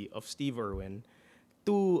parody of Steve Irwin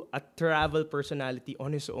to a travel personality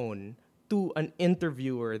on his own to an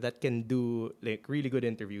interviewer that can do like really good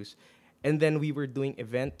interviews. And then we were doing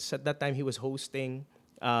events. At that time, he was hosting.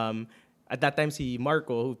 at that time, si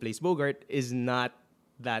Marco, who plays Bogart, is not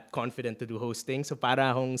that confident to do hosting. So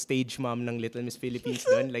para akong stage mom ng Little Miss Philippines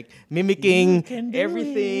doon. Like, mimicking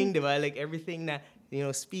everything, di ba? Like, everything na,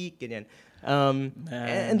 speak, ganyan.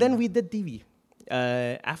 And then we did TV.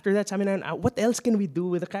 After that, sabi na, what else can we do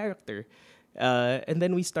with a character? And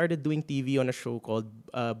then we started doing TV on a show called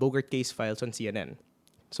Bogart Case Files on CNN.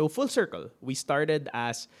 So full circle. We started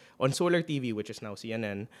as on Solar TV, which is now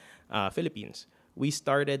CNN Philippines. We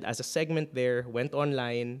started as a segment there, went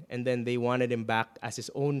online, and then they wanted him back as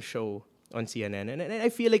his own show on CNN. And I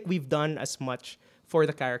feel like we've done as much for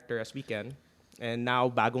the character as we can. And now,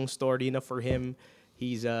 bagong story na for him.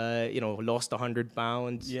 He's, lost 100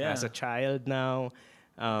 pounds as a child now.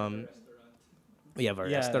 We have a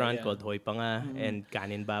restaurant called Hoy Pa Nga and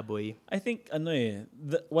Kanin Baboy. I think,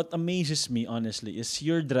 what amazes me, honestly, is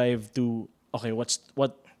your drive to, okay, what's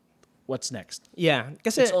next? Yeah.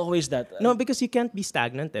 Kasi, it's always that. No, because you can't be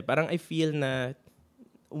stagnant. Parang I feel na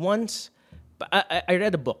once, I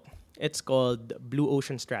read a book. It's called Blue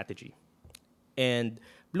Ocean Strategy. And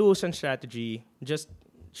Blue Ocean Strategy just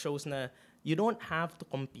shows na you don't have to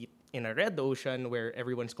compete in a red ocean where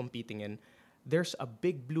everyone's competing in. There's a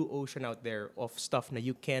big blue ocean out there of stuff that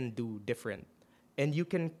you can do different. And you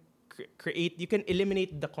can you can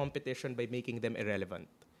eliminate the competition by making them irrelevant.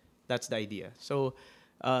 That's the idea. So,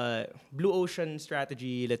 Blue Ocean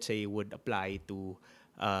Strategy, let's say, would apply to,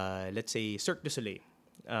 let's say, Cirque du Soleil.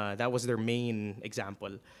 That was their main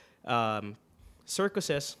example.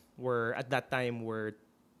 Circuses were, at that time, were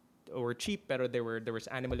cheap, pero there was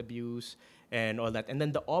animal abuse and all that. And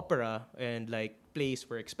then the opera and like plays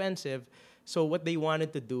were expensive. So what they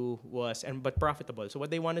wanted to do was, but profitable. So what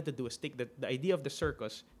they wanted to do is take the idea of the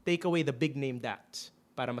circus, take away the big name acts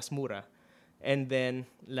para mas mura, and then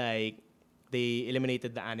like they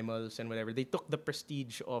eliminated the animals and whatever. They took the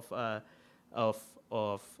prestige of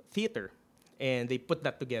theater and they put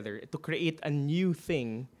that together to create a new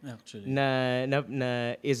thing. Actually,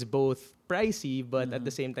 na is both pricey, but at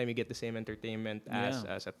the same time you get the same entertainment as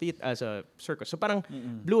a circus. So parang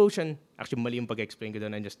Blue Ocean, actually mali yung pag-explain ko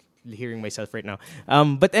doon. I'm just hearing myself right now.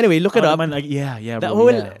 But anyway, look it up.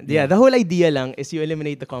 The whole idea lang is you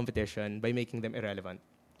eliminate the competition by making them irrelevant.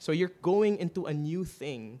 So you're going into a new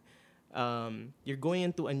thing. You're going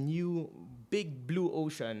into a new big blue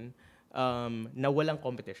ocean na walang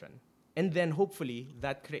competition. And then hopefully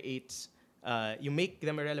that creates you make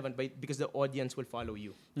them irrelevant because the audience will follow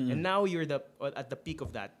you. And now you're at the peak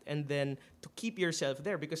of that. And then to keep yourself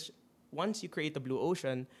there, because once you create a blue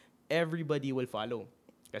ocean, everybody will follow.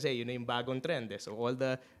 Kasi yun na yung bagong trend. So all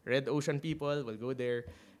the red ocean people will go there.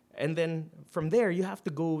 And then from there, you have to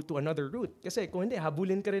go to another route. Kasi kung hindi,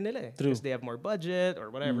 habulin ka rin nila eh. Because they have more budget or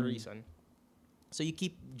whatever reason. So you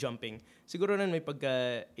keep jumping. Siguro na may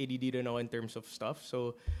pagka-ADD rin ako in terms of stuff.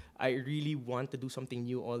 So I really want to do something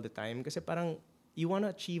new all the time. Kasi parang you want to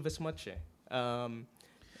achieve as much eh.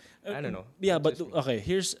 I don't know. Yeah, but okay,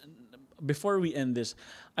 before we end this,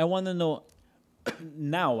 I want to know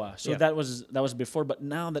now. That was before, but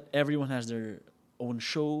now that everyone has their own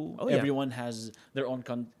show, everyone has their own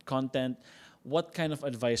content, what kind of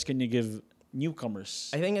advice can you give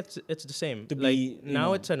newcomers? I think it's the same.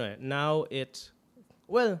 Now it's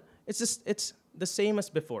the same as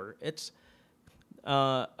before. It's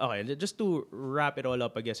okay, just to wrap it all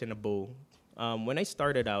up, I guess, in a bow. When I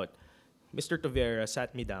started out, Mr. Tovera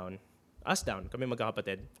sat us down, kami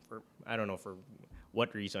magkakapatid, for I don't know for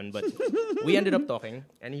what reason, but we ended up talking,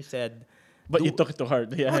 and he said, but you took it to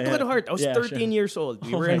heart. I took it to heart. I was 13 years old.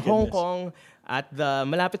 We were in Hong Kong at the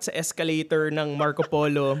malapit sa escalator ng Marco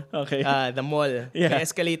Polo, the mall. Yeah. May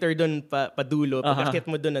escalator dun padulo. Pagkakit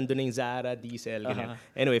mo dun, nandun yung Zara, Diesel.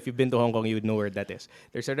 Anyway, if you've been to Hong Kong, you would know where that is.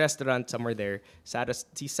 There's a restaurant somewhere there.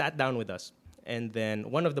 He sat down with us. And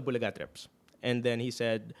then one of the Bulaga trips. And then he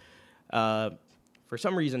said, for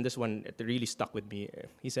some reason, this one, it really stuck with me.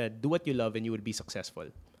 He said, do what you love and you will be successful.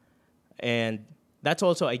 And that's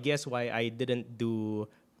also, I guess, why I didn't do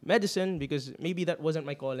medicine, because maybe that wasn't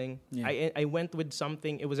my calling. Yeah. I went with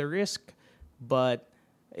something. It was a risk, but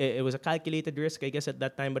it was a calculated risk, I guess, at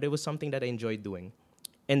that time. But it was something that I enjoyed doing.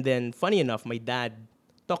 And then, funny enough, my dad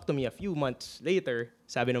talked to me a few months later.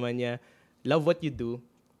 Sabi naman niya, love what you do,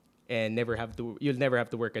 and you'll never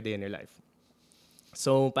have to work a day in your life.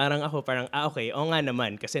 So parang okay, oo nga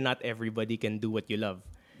naman, kasi not everybody can do what you love.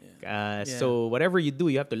 So whatever you do,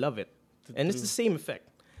 you have to love it. And it's the same effect.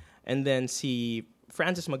 And then si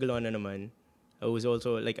Francis Magalona naman, who was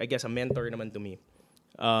also, like, I guess, a mentor naman to me.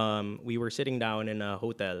 We were sitting down in a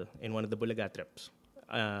hotel in one of the Bulaga trips.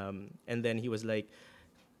 And then he was like,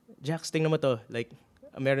 Jax, tingnan mo to. Like,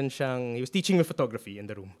 he was teaching me photography in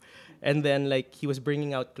the room. And then, like, he was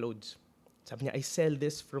bringing out clothes. Sabi niya, I sell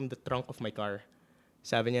this from the trunk of my car.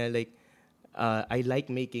 Sabi niya, like, I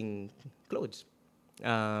like making clothes.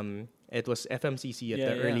 It was FMCC at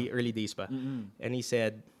the early days pa. And he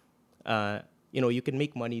said, you can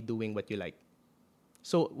make money doing what you like.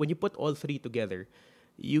 So when you put all three together,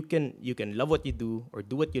 you can love what you do or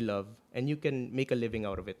do what you love, and you can make a living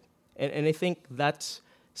out of it. And I think that's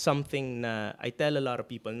something I tell a lot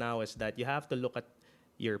of people now, is that you have to look at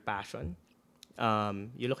your passion.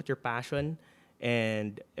 You look at your passion,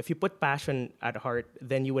 and if you put passion at heart,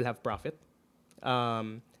 then you will have profit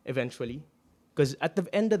eventually. Because at the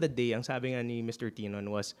end of the day, ang sabi nga ni Mr. Tinon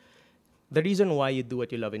was, the reason why you do what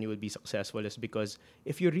you love and you will be successful is because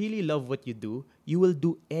if you really love what you do, you will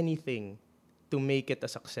do anything to make it a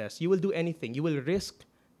success. You will do anything. You will risk.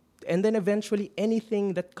 And then eventually,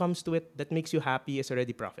 anything that comes to it that makes you happy is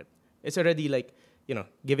already profit. It's already like,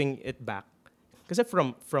 giving it back. Kasi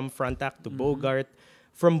from Frontac to Bogart,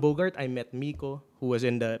 from Bogart, I met Miko, who was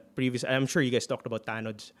in the previous, I'm sure you guys talked about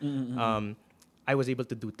Tanods. I was able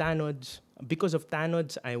to do Tanods. Because of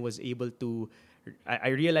Tanods, I was able to, I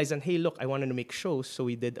realized, and hey, look, I wanted to make shows, so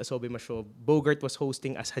we did a Sobema show. Bogart was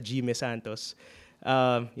hosting as Hajime Santos.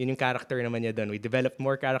 Yun yung character naman niya doon. We developed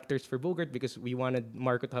more characters for Bogart because we wanted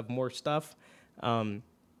Marco to have more stuff. From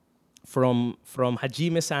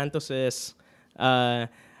Hajime Santos's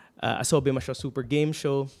Asobe Show Super Game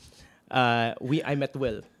Show, I met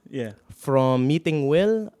Will. Yeah. From meeting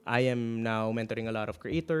Will, I am now mentoring a lot of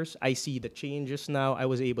creators. I see the changes now. I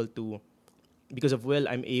was able to, because of Will,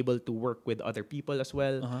 I'm able to work with other people as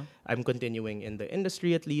well. I'm continuing in the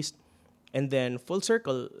industry at least. And then full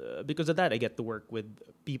circle, because of that, I get to work with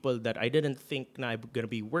people that I didn't think I'm going to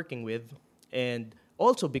be working with. And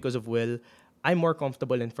also because of Will, I'm more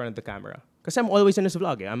comfortable in front of the camera. Because I'm always in his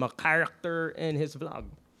vlog. I'm a character in his vlog.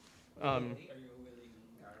 Are you a willing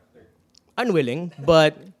character? Unwilling,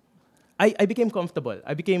 but I became comfortable.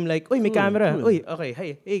 I became like, oy, may camera. Cool. Oy,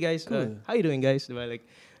 okay, hey guys. Cool. How you doing, guys? Diba? Like,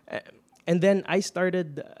 and then I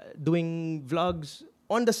started doing vlogs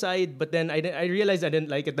on the side, but then I realized I didn't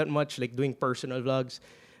like it that much, like doing personal vlogs.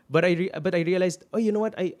 But I realized, oh, you know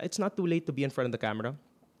what? It's not too late to be in front of the camera.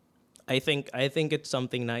 I think it's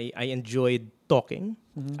something I enjoyed talking.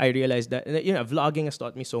 I realized that vlogging has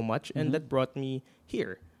taught me so much, and that brought me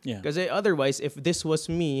here. Yeah. Because otherwise, if this was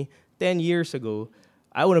me 10 years ago,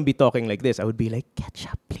 I wouldn't be talking like this. I would be like,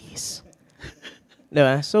 ketchup, please.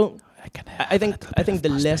 Diba? So I think the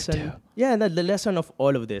lesson, the lesson of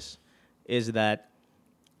all of this is that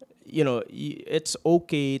it's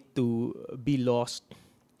okay to be lost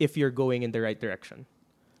if you're going in the right direction.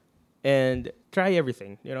 And try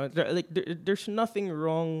everything. Like there's nothing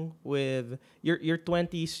wrong with your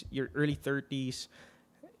 20s, your early 30s.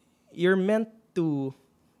 You're meant to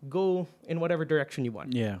go in whatever direction you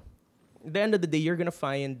want. Yeah. At the end of the day, you're gonna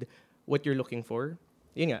find what you're looking for.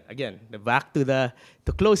 Yun nga, again,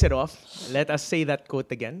 to close it off, let us say that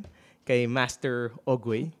quote again. Kay Master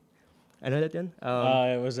Ogway. Ano ulit yan?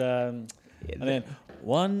 It was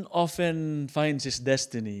one often finds his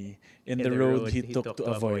destiny in the road he took to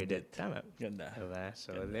avoid it. Tama. Ganda. Diba?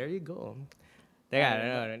 So there you go.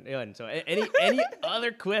 Teka, yun. So any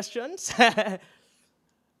other questions?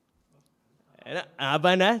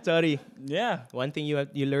 Aba na? Sorry. Yeah. One thing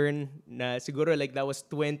you learn na siguro like that was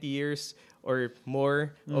 20 years or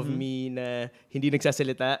more of me na hindi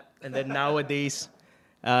nagsasalita, and then nowadays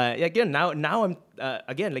again now I'm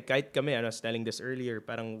again like kahit kami I was telling this earlier,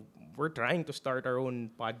 parang we're trying to start our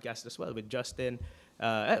own podcast as well with Justin.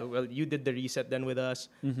 Well, you did the reset then with us.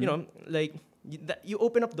 Like you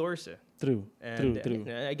open up doors. True. And, True.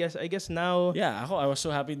 I guess now. Yeah, I was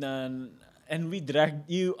so happy na, and we dragged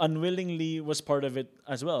you unwillingly was part of it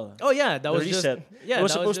as well. Oh yeah, that The was reset. just yeah. It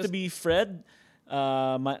was that supposed just, to be Fred,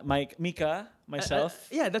 Mike, Mika, myself.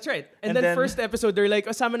 Yeah, that's right. And, And then then first episode, they're like,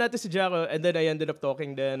 sama natin si Jaco. And then I ended up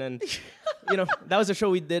talking then. And, that was a show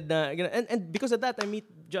we did. And because of that, I meet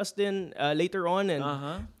Justin later on.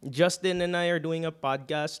 And Justin and I are doing a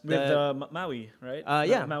podcast. With Maui, right?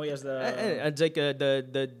 Yeah. Maui as the... It's like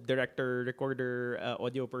the director, recorder,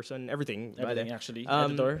 audio person, everything. everything, actually.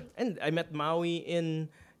 Editor. And I met Maui in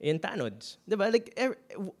Tanods. Diba? Like,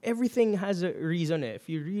 everything has a reason. If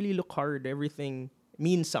you really look hard, everything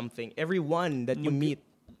means something. Everyone that you meet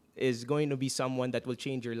is going to be someone that will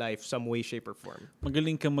change your life some way, shape, or form.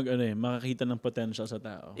 Magaling kang makakita ng potential sa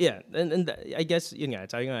tao. Yeah, and I guess, yun nga,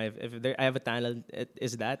 sabi nga, if I have a talent, it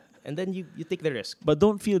is that. And then you take the risk. But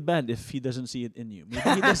don't feel bad if he doesn't see it in you.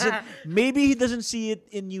 Maybe he doesn't see it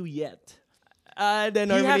in you yet. Then He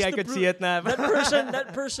normally has I to could prove- see it na.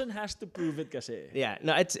 that person has to prove it kasi. Yeah,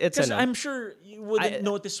 no, it's Because ano. I'm sure you wouldn't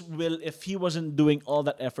notice Will if he wasn't doing all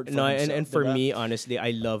that effort for No, himself. and for diba? me, honestly,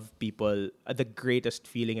 I love people. The greatest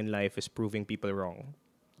feeling in life is proving people wrong.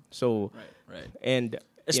 So, Right. and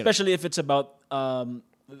Especially if it's about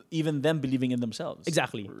even them believing in themselves.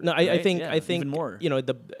 exactly. No, I Right? think Yeah, I think even more.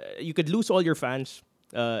 you could lose all your fans,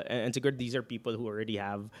 and siguro these are people who already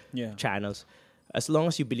have Yeah. channels. As long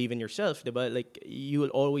as you believe in yourself, diba? Like you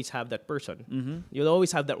will always have that person. Mm-hmm. You'll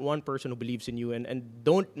always have that one person who believes in you, and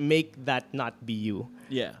don't make that not be you.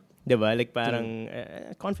 Yeah. Diba? Like parang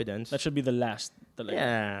confidence. That should be the last.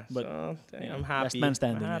 Yeah, But, so, yeah, I'm happy. last man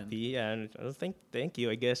standing I'm yan. happy. Yeah, and thank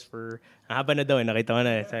you, I guess, for haba na daw. Nakita ko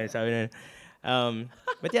na. Sabi na.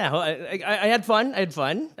 But yeah, I had fun. I had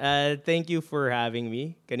fun. Thank you for having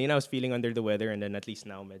me. Kanina I was feeling under the weather, and then at least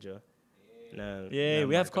now medyo. Yeah,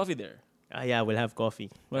 we have coffee there. Yeah, we'll have coffee.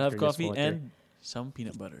 We'll have after this coffee water. and some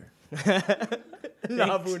peanut butter.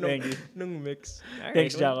 Labo Thank you. nung mix. All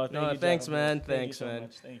Thanks, right, well, Jaco. no, Thank you, thanks, Jaco. man. Thank Thanks, you so man.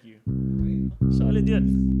 much. Thank you. Solid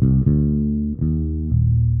yun.